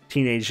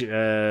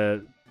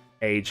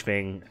age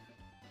thing.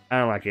 I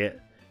don't like it.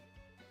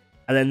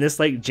 And then this,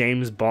 like,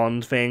 James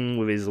Bond thing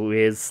with his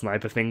weird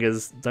sniper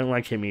fingers. Don't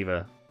like him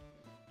either.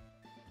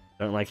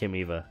 Don't like him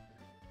either.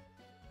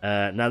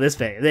 Now this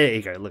thing, there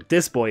you go. Look,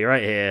 this boy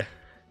right here,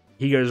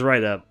 he goes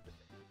right up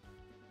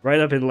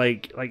in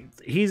like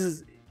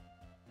he's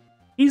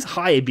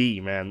high B,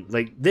 man.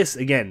 Like this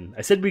again.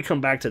 I said we come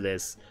back to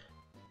this.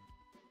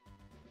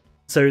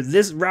 So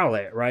this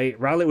Rowlet, right?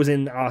 Rowlet was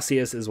in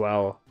Arceus as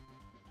well,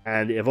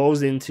 and it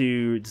evolves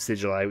into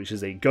Decidueye, which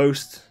is a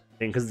ghost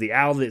thing because the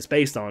owl that it's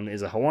based on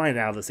is a Hawaiian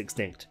owl that's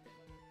extinct.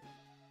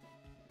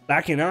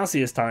 Back in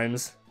Arceus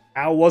times,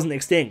 owl wasn't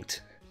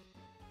extinct.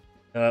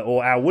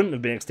 Or owl wouldn't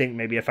have been extinct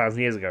maybe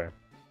 1,000 years ago.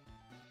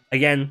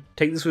 Again,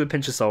 take this with a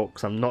pinch of salt,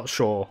 because I'm not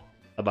sure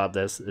about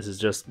this. This is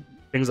just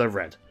things I've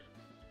read.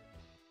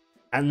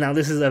 And now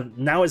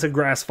now it's a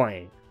grass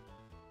fighting.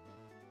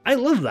 I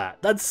love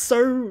that. That's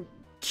so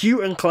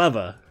cute and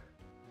clever.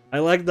 I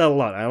like that a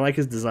lot. I like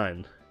his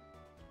design.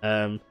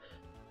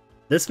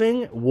 This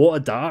thing, Water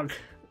Dark,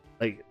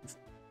 like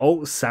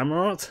old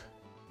Samurott,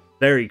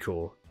 very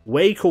cool.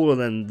 Way cooler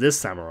than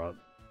this Samurott.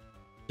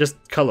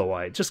 Just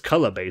color-wise, just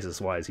color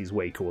basis-wise, he's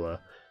way cooler.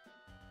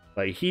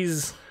 Like,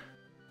 he's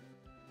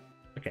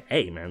like an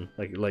A, man.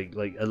 Like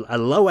a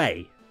low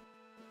A.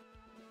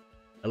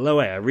 A low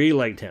A. I really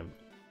liked him.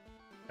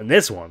 And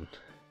this one,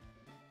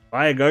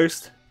 Fire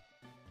Ghost,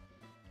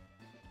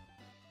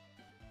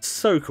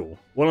 so cool.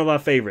 One of our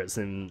favorites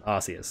in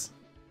Arceus.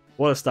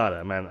 What a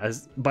starter, man.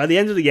 By the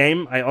end of the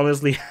game, I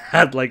honestly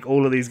had like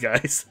all of these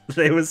guys.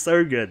 They were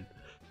so good.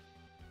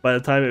 By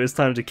the time it was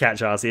time to catch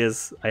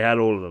Arceus, I had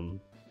all of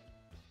them.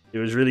 It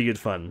was really good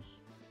fun.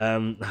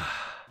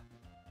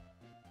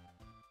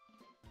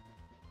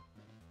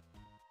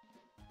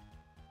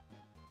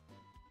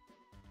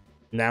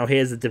 Now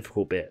here's the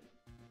difficult bit.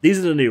 These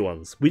are the new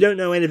ones. We don't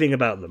know anything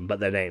about them but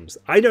their names.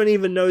 I don't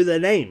even know their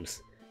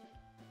names.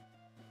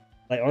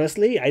 Like,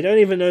 honestly, I don't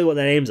even know what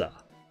their names are.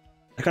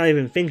 I can't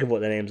even think of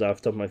what their names are off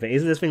the top of my head.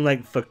 Isn't this thing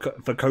like for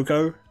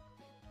Coco?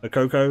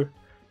 Coco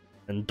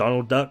and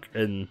Donald Duck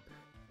and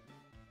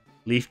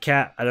Leaf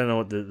Cat. I don't know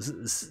what the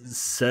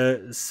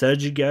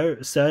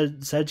Surgicat,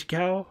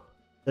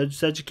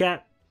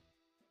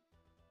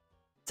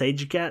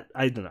 Sagicat.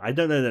 I don't know. I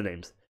don't know their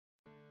names.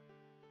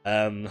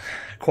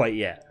 Quite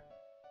yet.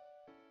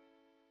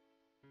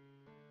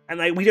 And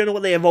like we don't know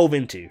what they evolve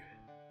into.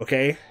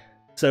 Okay,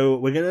 so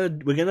we're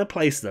gonna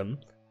place them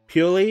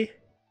purely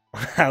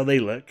on how they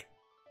look,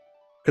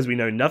 because we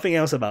know nothing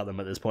else about them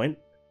at this point.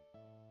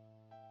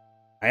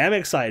 I am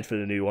excited for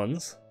the new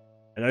ones.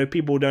 I know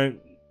people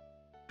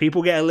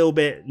get a little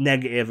bit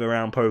negative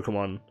around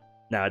Pokemon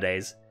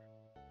nowadays,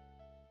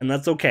 and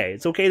that's okay.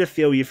 It's okay to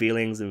feel your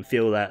feelings and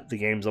feel that the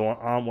games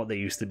aren't what they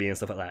used to be and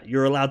stuff like that.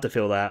 You're allowed to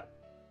feel that,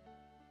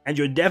 and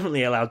you're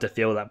definitely allowed to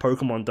feel that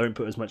Pokemon don't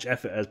put as much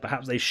effort as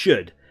perhaps they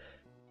should,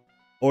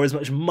 or as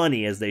much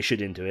money as they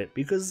should into it,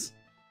 because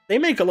they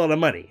make a lot of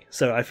money,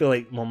 so I feel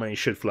like more money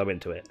should flow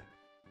into it.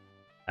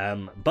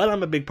 But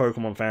I'm a big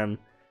Pokemon fan.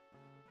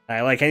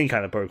 I like any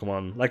kind of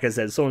Pokemon. Like I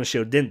said, Sword and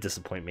Shield didn't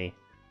disappoint me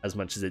as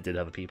much as it did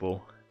other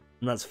people,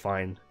 and that's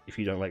fine if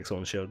you don't like Sword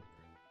and Shield.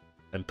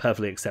 I'm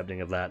perfectly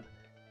accepting of that.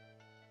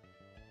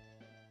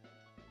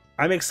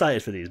 I'm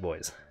excited for these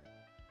boys.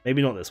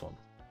 Maybe not this one.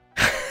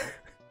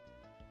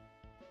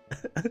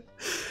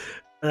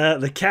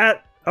 The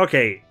cat.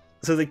 Okay,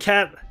 so the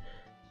cat,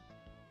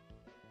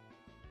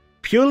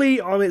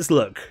 purely on its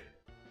look,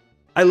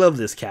 I love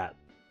this cat.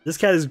 This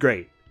cat is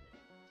great.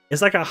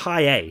 It's like a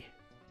high A,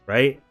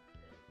 right?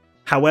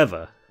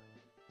 However,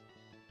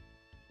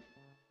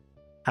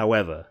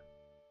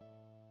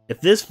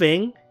 if this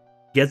thing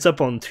gets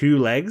up on 2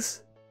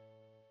 legs,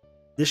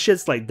 this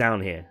shit's like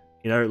down here.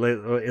 You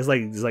know, it's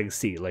like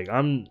C. Like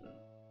I'm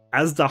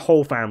as the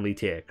whole family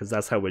tier, because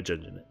that's how we're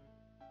judging it.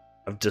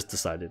 I've just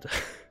decided.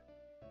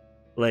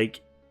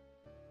 Like,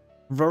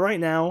 for right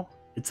now,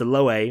 it's a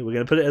low A. We're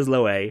gonna put it as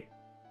low A.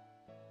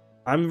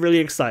 I'm really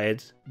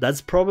excited.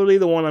 That's probably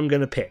the one I'm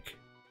gonna pick.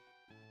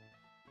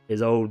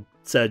 Is old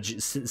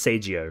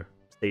Sagio.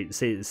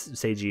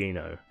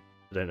 Sagino.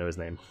 I don't know his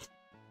name.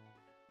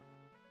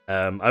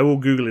 I will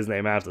Google his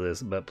name after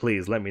this, but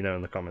please let me know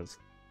in the comments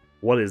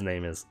what his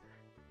name is.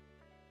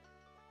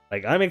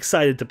 Like, I'm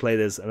excited to play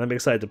this, and I'm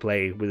excited to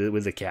play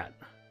with the cat.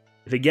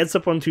 If it gets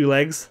up on 2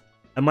 legs,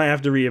 I might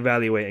have to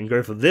reevaluate and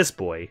go for this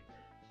boy.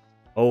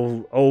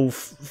 Old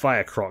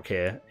Fire Croc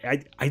here.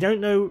 I don't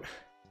know.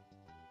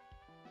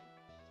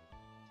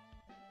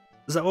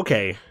 Is that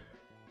okay?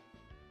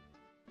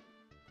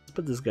 Let's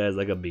put this guy as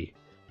like a B.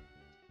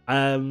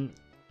 Or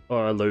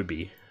a low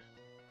B.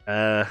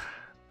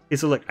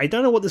 So look, I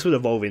don't know what this would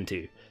evolve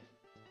into.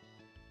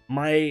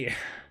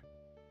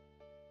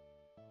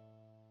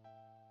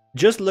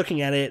 Just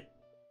looking at it,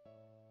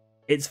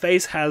 its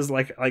face has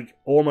like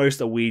almost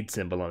a weed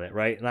symbol on it,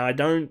 right? Now I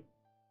don't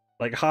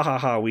like ha ha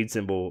ha weed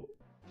symbol.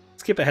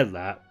 Skip ahead of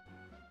that.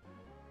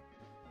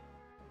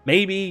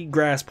 Maybe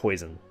grass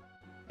poison.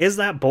 Is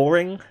that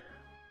boring?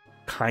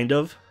 Kind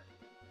of.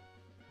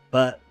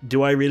 But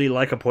do I really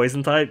like a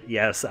poison type?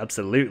 Yes,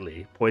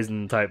 absolutely.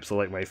 Poison types are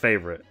like my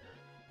favorite.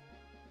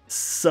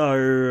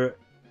 So,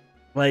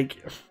 like,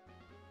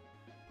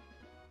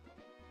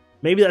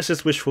 maybe that's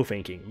just wishful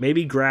thinking.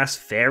 Maybe grass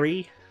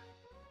fairy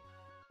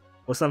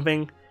or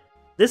something.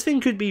 This thing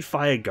could be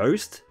fire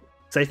ghost.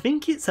 So I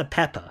think it's a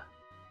pepper.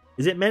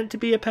 Is it meant to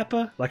be a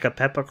pepper? Like a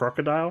pepper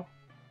crocodile?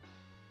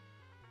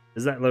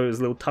 Is that those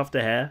little tuft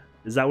of hair?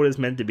 Is that what it's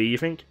meant to be, you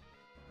think?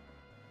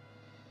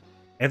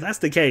 If that's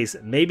the case,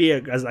 maybe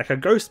as like a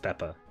ghost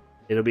pepper,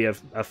 it'll be a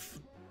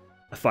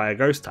fire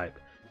ghost type.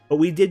 But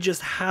we did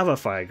just have a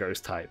fire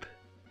ghost type.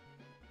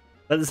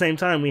 At the same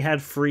time, we had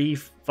 3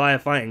 fire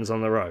fightings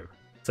on the row.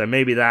 So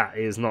maybe that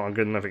is not a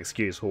good enough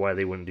excuse for why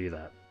they wouldn't do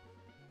that.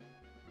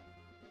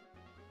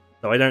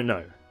 So I don't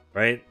know,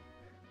 right?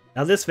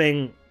 Now this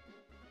thing,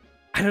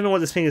 I don't know what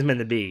this thing is meant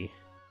to be.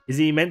 Is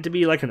he meant to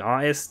be like an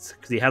artist?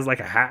 Because he has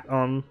like a hat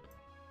on.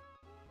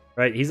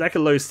 Right, he's like a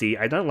low C.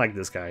 I don't like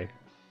this guy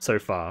so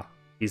far.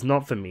 He's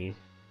not for me.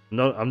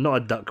 No, I'm not a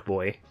duck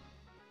boy.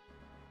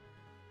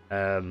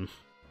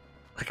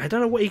 Like I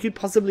don't know what he could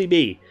possibly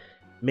be.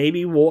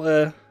 Maybe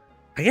water.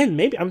 Again,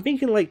 maybe I'm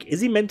thinking like,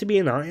 is he meant to be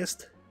an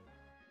artist?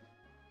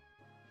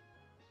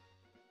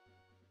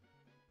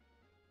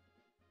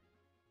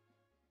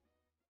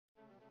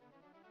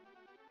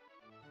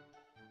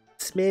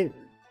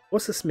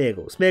 What's a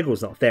Smeargle?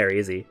 Smeargle's not fairy,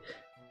 is he?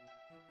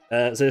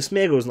 So if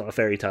Smeargle's not a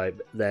fairy type,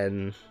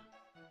 then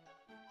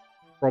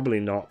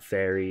probably not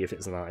fairy if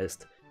it's an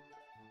artist.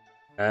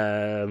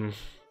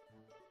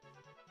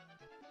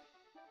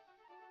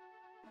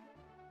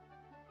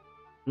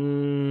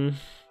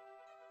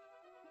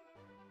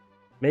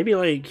 Maybe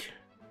like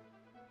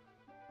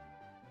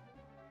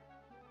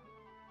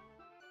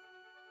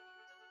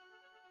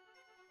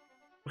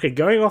okay,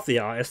 going off the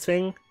artist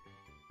thing,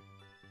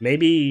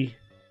 maybe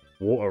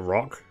water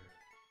rock,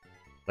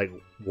 like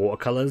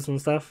watercolors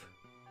and stuff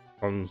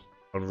on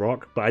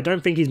rock, but I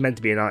don't think he's meant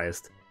to be an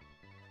artist.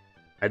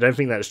 I don't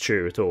think that's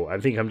true at all. I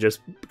think I'm just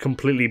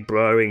completely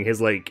blowing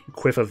his like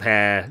quiff of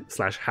hair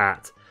 /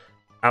 hat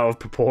out of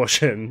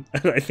proportion,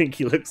 and I think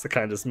he looks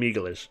kind of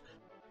Smeagolish.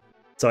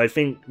 So I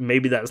think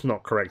maybe that's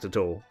not correct at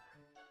all.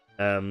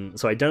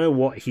 So I don't know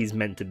what he's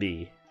meant to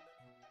be.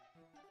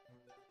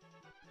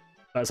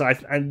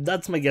 And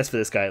that's my guess for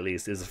this guy at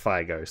least, is a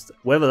fire ghost.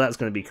 Whether that's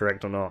going to be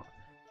correct or not,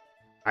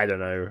 I don't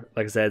know.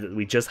 Like I said,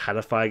 we just had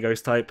a fire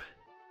ghost type.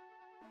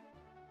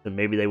 So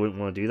maybe they wouldn't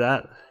want to do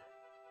that.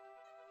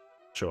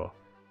 Sure.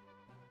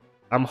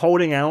 I'm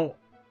holding out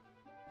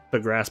for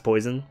grass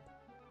poison.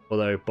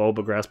 Although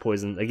Bulba grass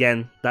poison,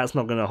 again, that's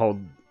not gonna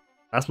hold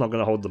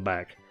them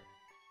back.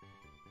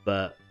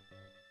 But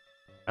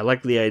I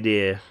like the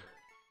idea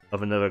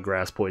of another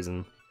grass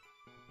poison.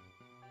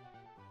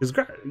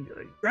 Because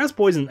grass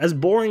poison, as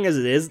boring as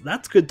it is,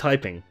 that's good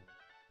typing.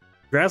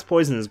 Grass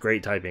poison is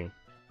great typing.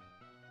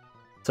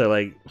 So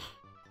like,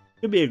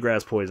 could be a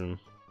grass poison.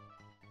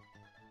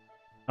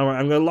 Alright,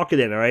 I'm gonna lock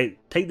it in, alright?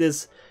 Take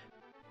this.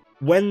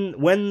 When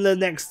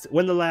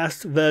the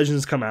last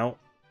versions come out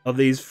of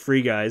these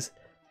three guys,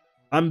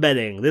 I'm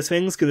betting this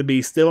thing's gonna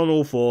be still on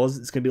all fours.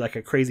 It's gonna be like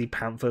a crazy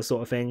panther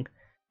sort of thing,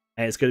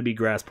 and it's gonna be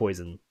grass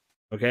poison.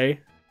 Okay,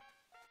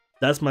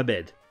 that's my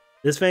bid.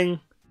 This thing,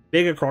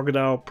 bigger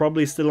crocodile,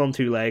 probably still on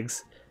 2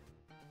 legs,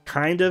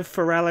 kind of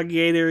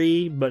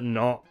feraligator-y, but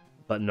not.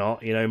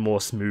 You know,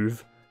 more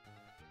smooth.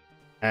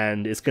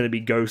 And it's gonna be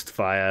ghost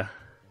fire.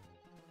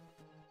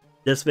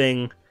 This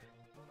thing,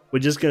 we're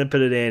just gonna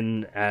put it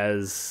in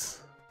as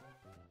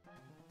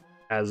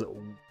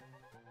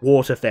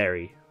water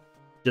fairy.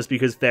 Just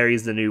because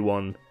Fairy's the new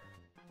one.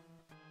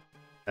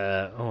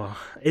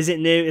 Is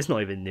it new? It's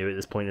not even new at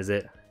this point, is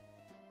it?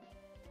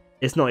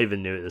 It's not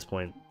even new at this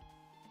point.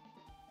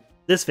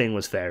 This thing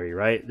was Fairy,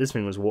 right? This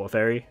thing was Water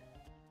Fairy.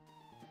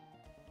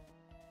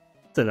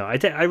 So no, I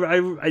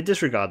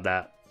disregard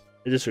that.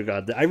 I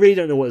disregard that. I really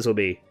don't know what this will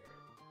be.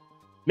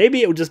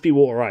 Maybe it will just be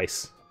Water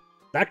Ice.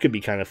 That could be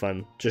kind of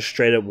fun. Just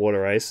straight up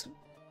Water Ice.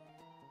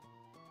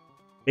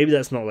 Maybe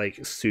that's not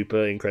like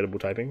super incredible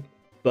typing,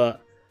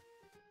 but...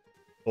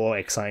 or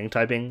exciting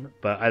typing,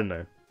 but I don't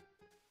know.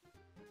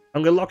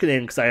 I'm gonna lock it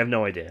in because I have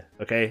no idea,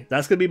 okay?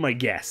 That's gonna be my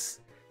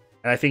guess.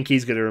 And I think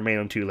he's gonna remain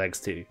on 2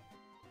 legs too.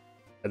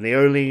 And the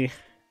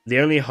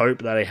only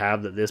hope that I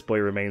have that this boy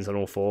remains on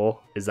all 4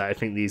 is that I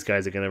think these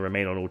guys are gonna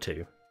remain on all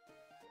 2.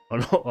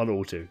 On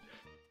all 2.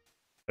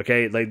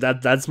 Okay, like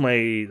that's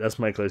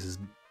my closest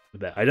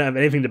bet. I don't have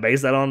anything to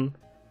base that on.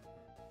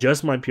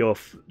 Just my pure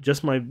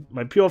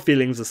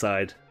feelings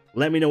aside.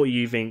 Let me know what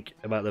you think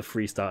about the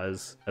 3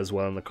 starters as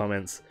well in the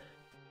comments,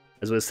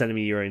 as well as sending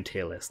me your own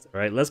tier list.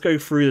 Alright, let's go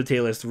through the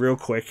tier list real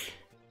quick.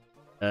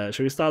 Should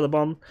we start at the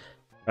bottom?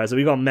 Alright, so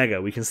we got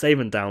Mega. We can save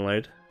and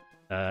download.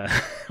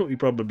 We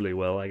probably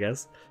will, I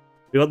guess.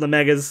 We got the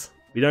Megas.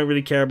 We don't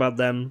really care about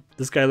them.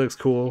 This guy looks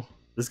cool.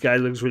 This guy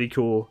looks really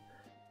cool.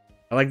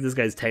 I like this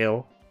guy's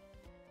tail.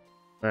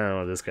 I don't know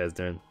what this guy's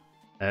doing.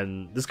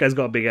 And this guy's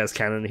got a big ass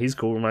cannon. He's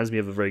cool. Reminds me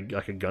of a very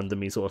like a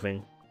Gundam-y sort of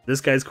thing.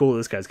 This guy's cool.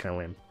 This guy's kind of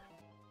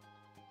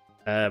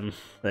lame.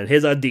 Then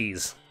here's our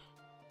Ds.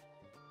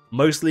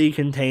 Mostly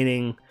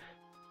containing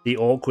the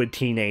awkward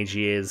teenage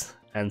years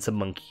and some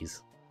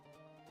monkeys.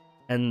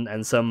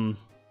 And some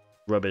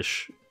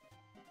rubbish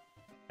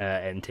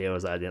end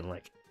tails that I didn't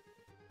like.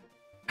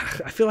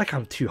 I feel like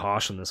I'm too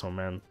harsh on this one,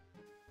 man.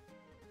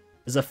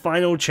 As a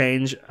final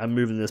change, I'm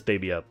moving this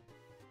baby up.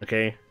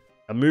 Okay?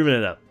 I'm moving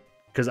it up.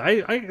 Because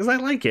I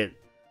like it.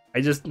 I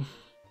just...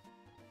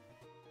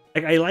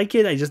 like, I like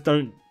it, I just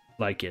don't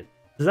like it.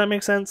 Does that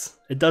make sense?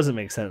 It doesn't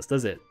make sense,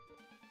 does it?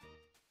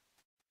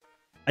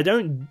 I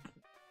don't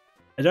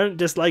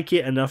dislike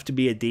it enough to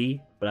be a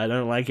D, but I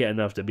don't like it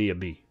enough to be a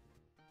B.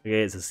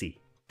 Okay, it's a C.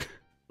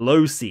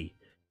 Low C.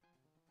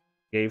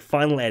 Okay,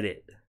 final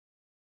edit.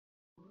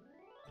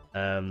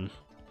 And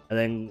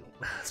then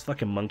this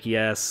fucking monkey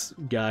ass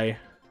guy.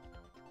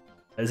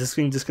 Is this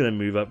thing just gonna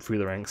move up through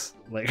the ranks?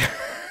 Like,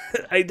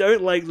 I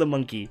don't like the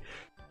monkey.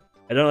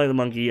 I don't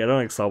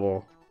like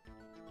Sobble.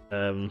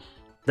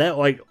 They're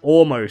like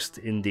almost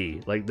in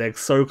D. Like, they're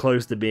so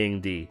close to being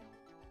D.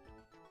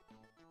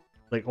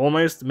 Like,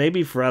 almost,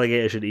 maybe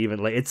Feraligatr should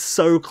even, like, it's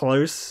so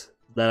close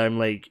that I'm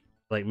like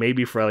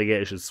maybe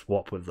Feraligatr should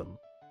swap with them,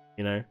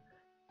 you know?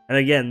 And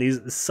again,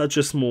 these such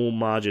a small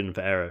margin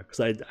for error,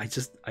 because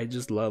I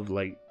just love,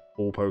 like,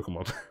 all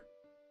Pokemon.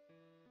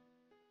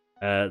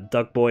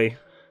 Duck Boy,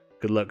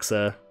 good luck,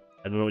 sir.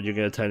 I don't know what you're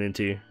going to turn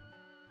into.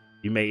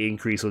 You may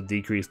increase or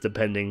decrease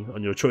depending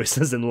on your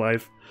choices in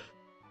life.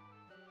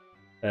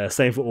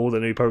 Same for all the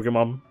new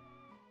Pokemon.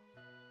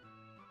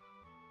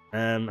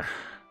 And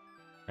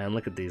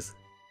look at these.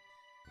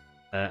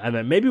 And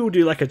then maybe we'll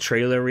do like a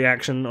trailer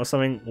reaction or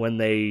something when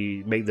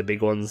they make the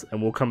big ones,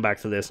 and we'll come back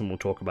to this and we'll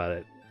talk about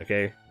it.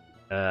 Okay.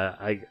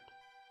 I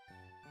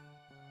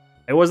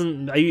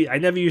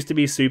never used to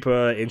be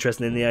super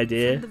interested in the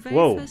idea.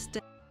 Whoa.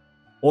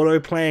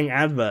 Auto-playing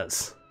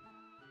adverts.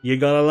 You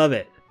gotta love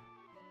it.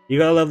 You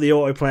gotta love the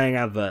auto-playing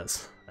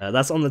adverts.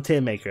 That's on the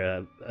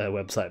Tiermaker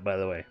website, by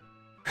the way.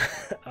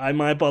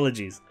 My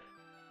apologies.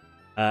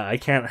 I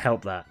can't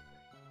help that.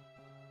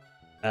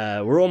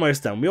 We're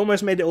almost done. We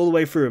almost made it all the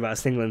way through without a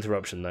single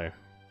interruption, though.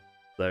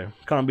 So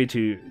can't be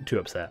too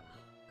upset.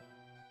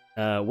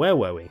 Where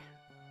were we?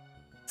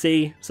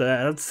 C, so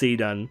that's C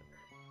done.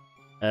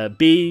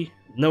 B,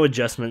 no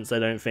adjustments, I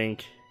don't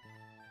think.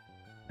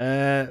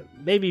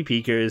 Maybe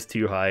Pika is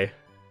too high.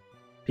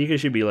 Pika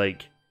should be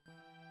like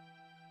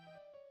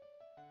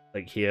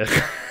here.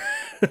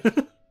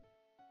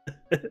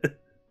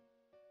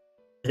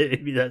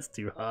 Maybe that's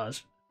too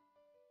harsh.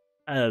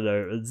 I don't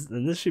know.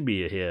 And this should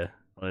be here,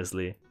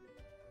 honestly.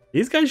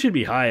 These guys should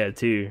be higher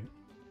too.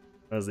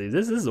 Honestly,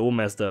 this is all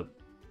messed up.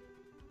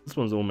 This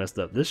one's all messed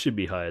up. This should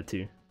be higher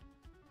too.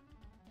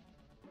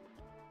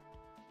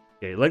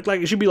 Okay, like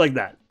it should be like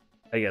that.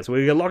 I guess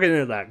we're gonna lock it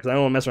in at that because I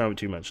don't want to mess around with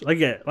too much.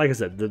 Like I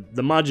said,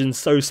 the margin's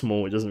so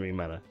small it doesn't really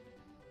matter.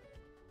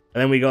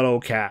 And then we got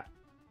old Cat,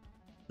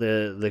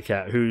 the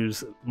cat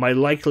who's my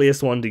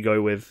likeliest one to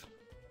go with,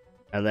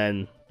 and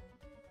then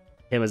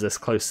him as a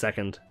close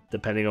second,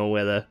 depending on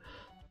where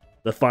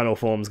the final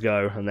forms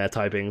go and their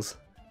typings.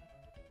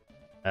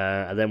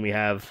 And then we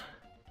have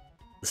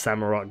the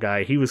Samurott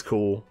guy. He was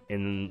cool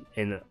in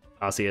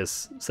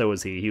Arceus. So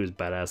was he. He was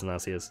badass in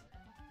Arceus.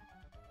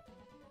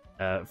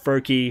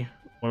 Froakie,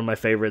 one of my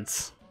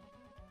favorites.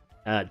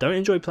 Don't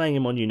enjoy playing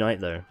him on Unite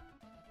though.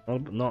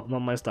 Not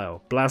my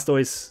style.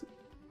 Blastoise,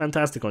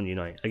 fantastic on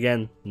Unite.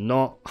 Again,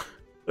 not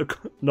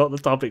the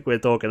topic we're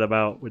talking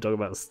about. We're talking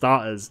about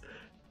starters,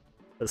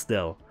 but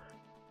still.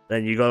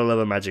 Then you gotta love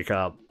a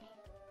Magikarp.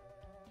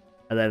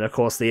 And then of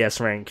course the S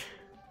rank.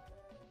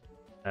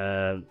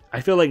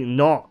 I feel like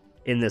not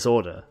in this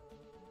order.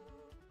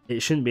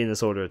 It shouldn't be in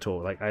this order at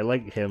all. Like I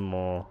like him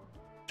more.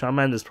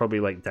 Charmander's probably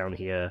like down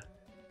here.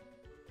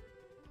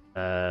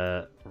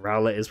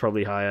 Rowlet is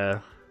probably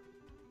higher.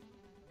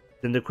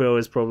 Cyndaquil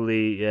is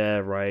probably, yeah,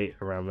 right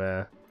around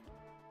there.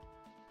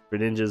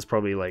 Greninja's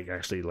probably like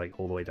actually like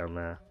all the way down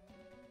there.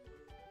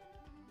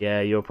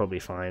 Yeah, you're probably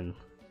fine.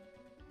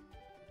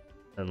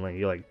 And like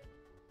you're like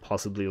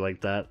possibly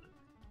like that.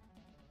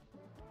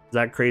 Is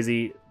that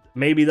crazy?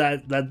 Maybe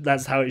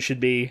that's how it should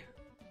be.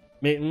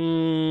 It's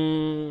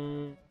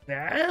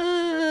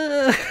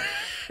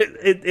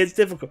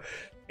difficult.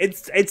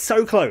 It's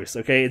so close,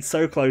 okay? It's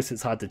so close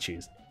it's hard to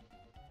choose.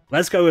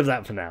 Let's go with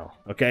that for now,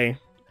 okay?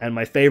 And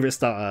my favorite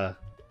starter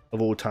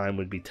of all time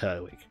would be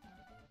Turtwig.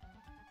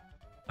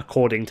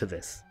 According to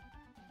this.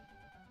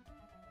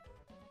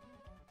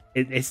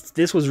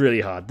 This was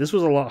really hard. This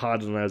was a lot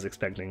harder than I was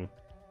expecting.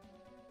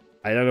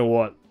 I don't know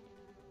what...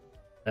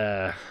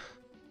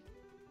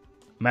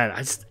 Man,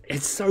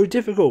 it's so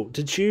difficult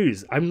to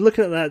choose. I'm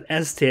looking at that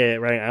S tier,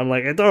 right? I'm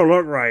like, it don't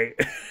look right.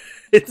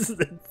 it's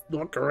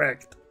not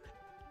correct.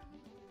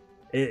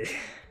 It's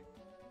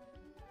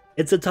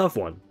a tough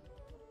one.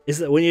 Is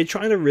that when you're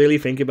trying to really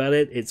think about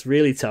it, it's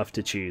really tough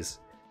to choose.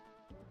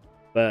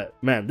 But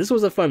man, this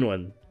was a fun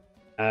one.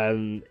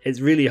 It's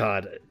really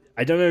hard.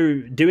 I don't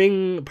know,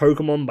 doing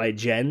Pokemon by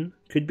gen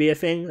could be a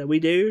thing that we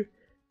do.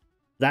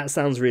 That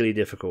sounds really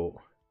difficult.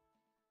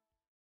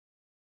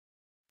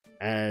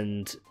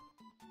 And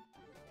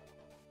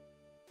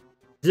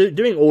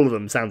doing all of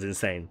them sounds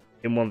insane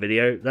in one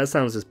video. That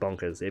sounds just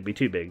bonkers. It'd be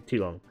too big, too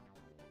long.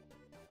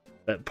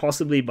 But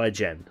possibly by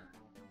gen.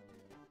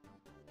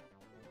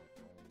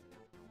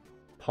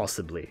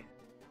 Possibly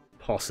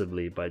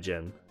by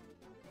gen.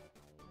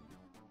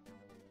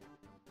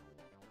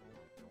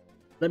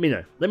 Let me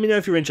know. Let me know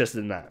if you're interested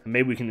in that.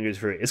 Maybe we can go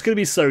through it. It's going to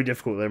be so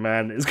difficult though,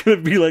 man. It's going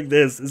to be like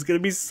this. It's going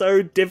to be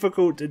so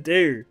difficult to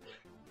do.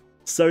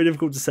 So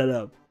difficult to set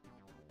up.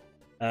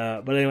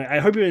 But anyway, I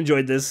hope you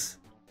enjoyed this.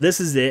 This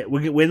is it.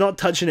 We're not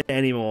touching it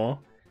anymore.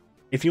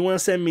 If you want to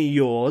send me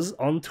yours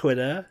on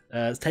Twitter,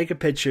 take a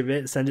picture of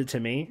it, send it to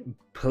me.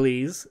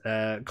 Please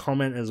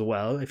comment as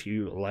well if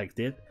you liked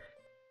it.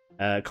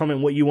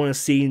 Comment what you want to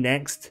see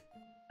next.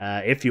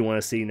 If you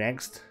want to see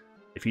next.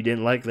 If you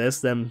didn't like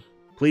this, then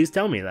please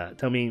tell me that.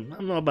 Tell me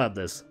I'm not about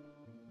this.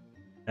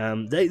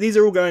 These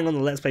are all going on the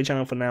Let's Play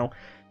channel for now.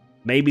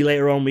 Maybe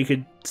later on we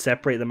could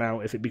separate them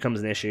out if it becomes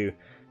an issue.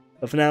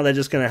 But for now, they're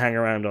just going to hang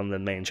around on the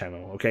main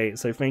channel, okay?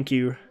 So thank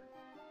you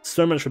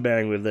so much for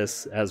bearing with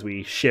this as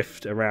we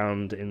shift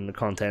around in the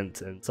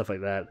content and stuff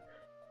like that.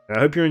 And I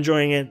hope you're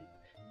enjoying it.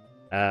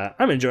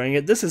 I'm enjoying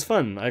it. This is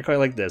fun. I quite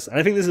like this. And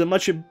I think this is a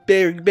much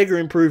bigger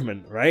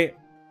improvement, right?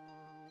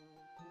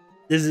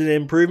 This is an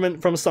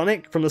improvement from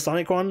Sonic, from the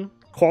Sonic one,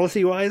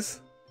 quality-wise.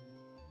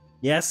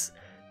 Yes?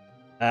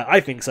 I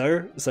think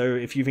so. So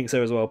if you think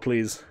so as well,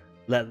 please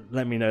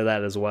let me know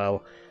that as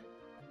well.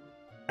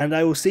 And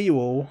I will see you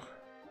all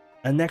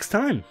next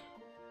time.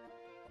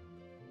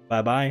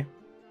 Bye-bye.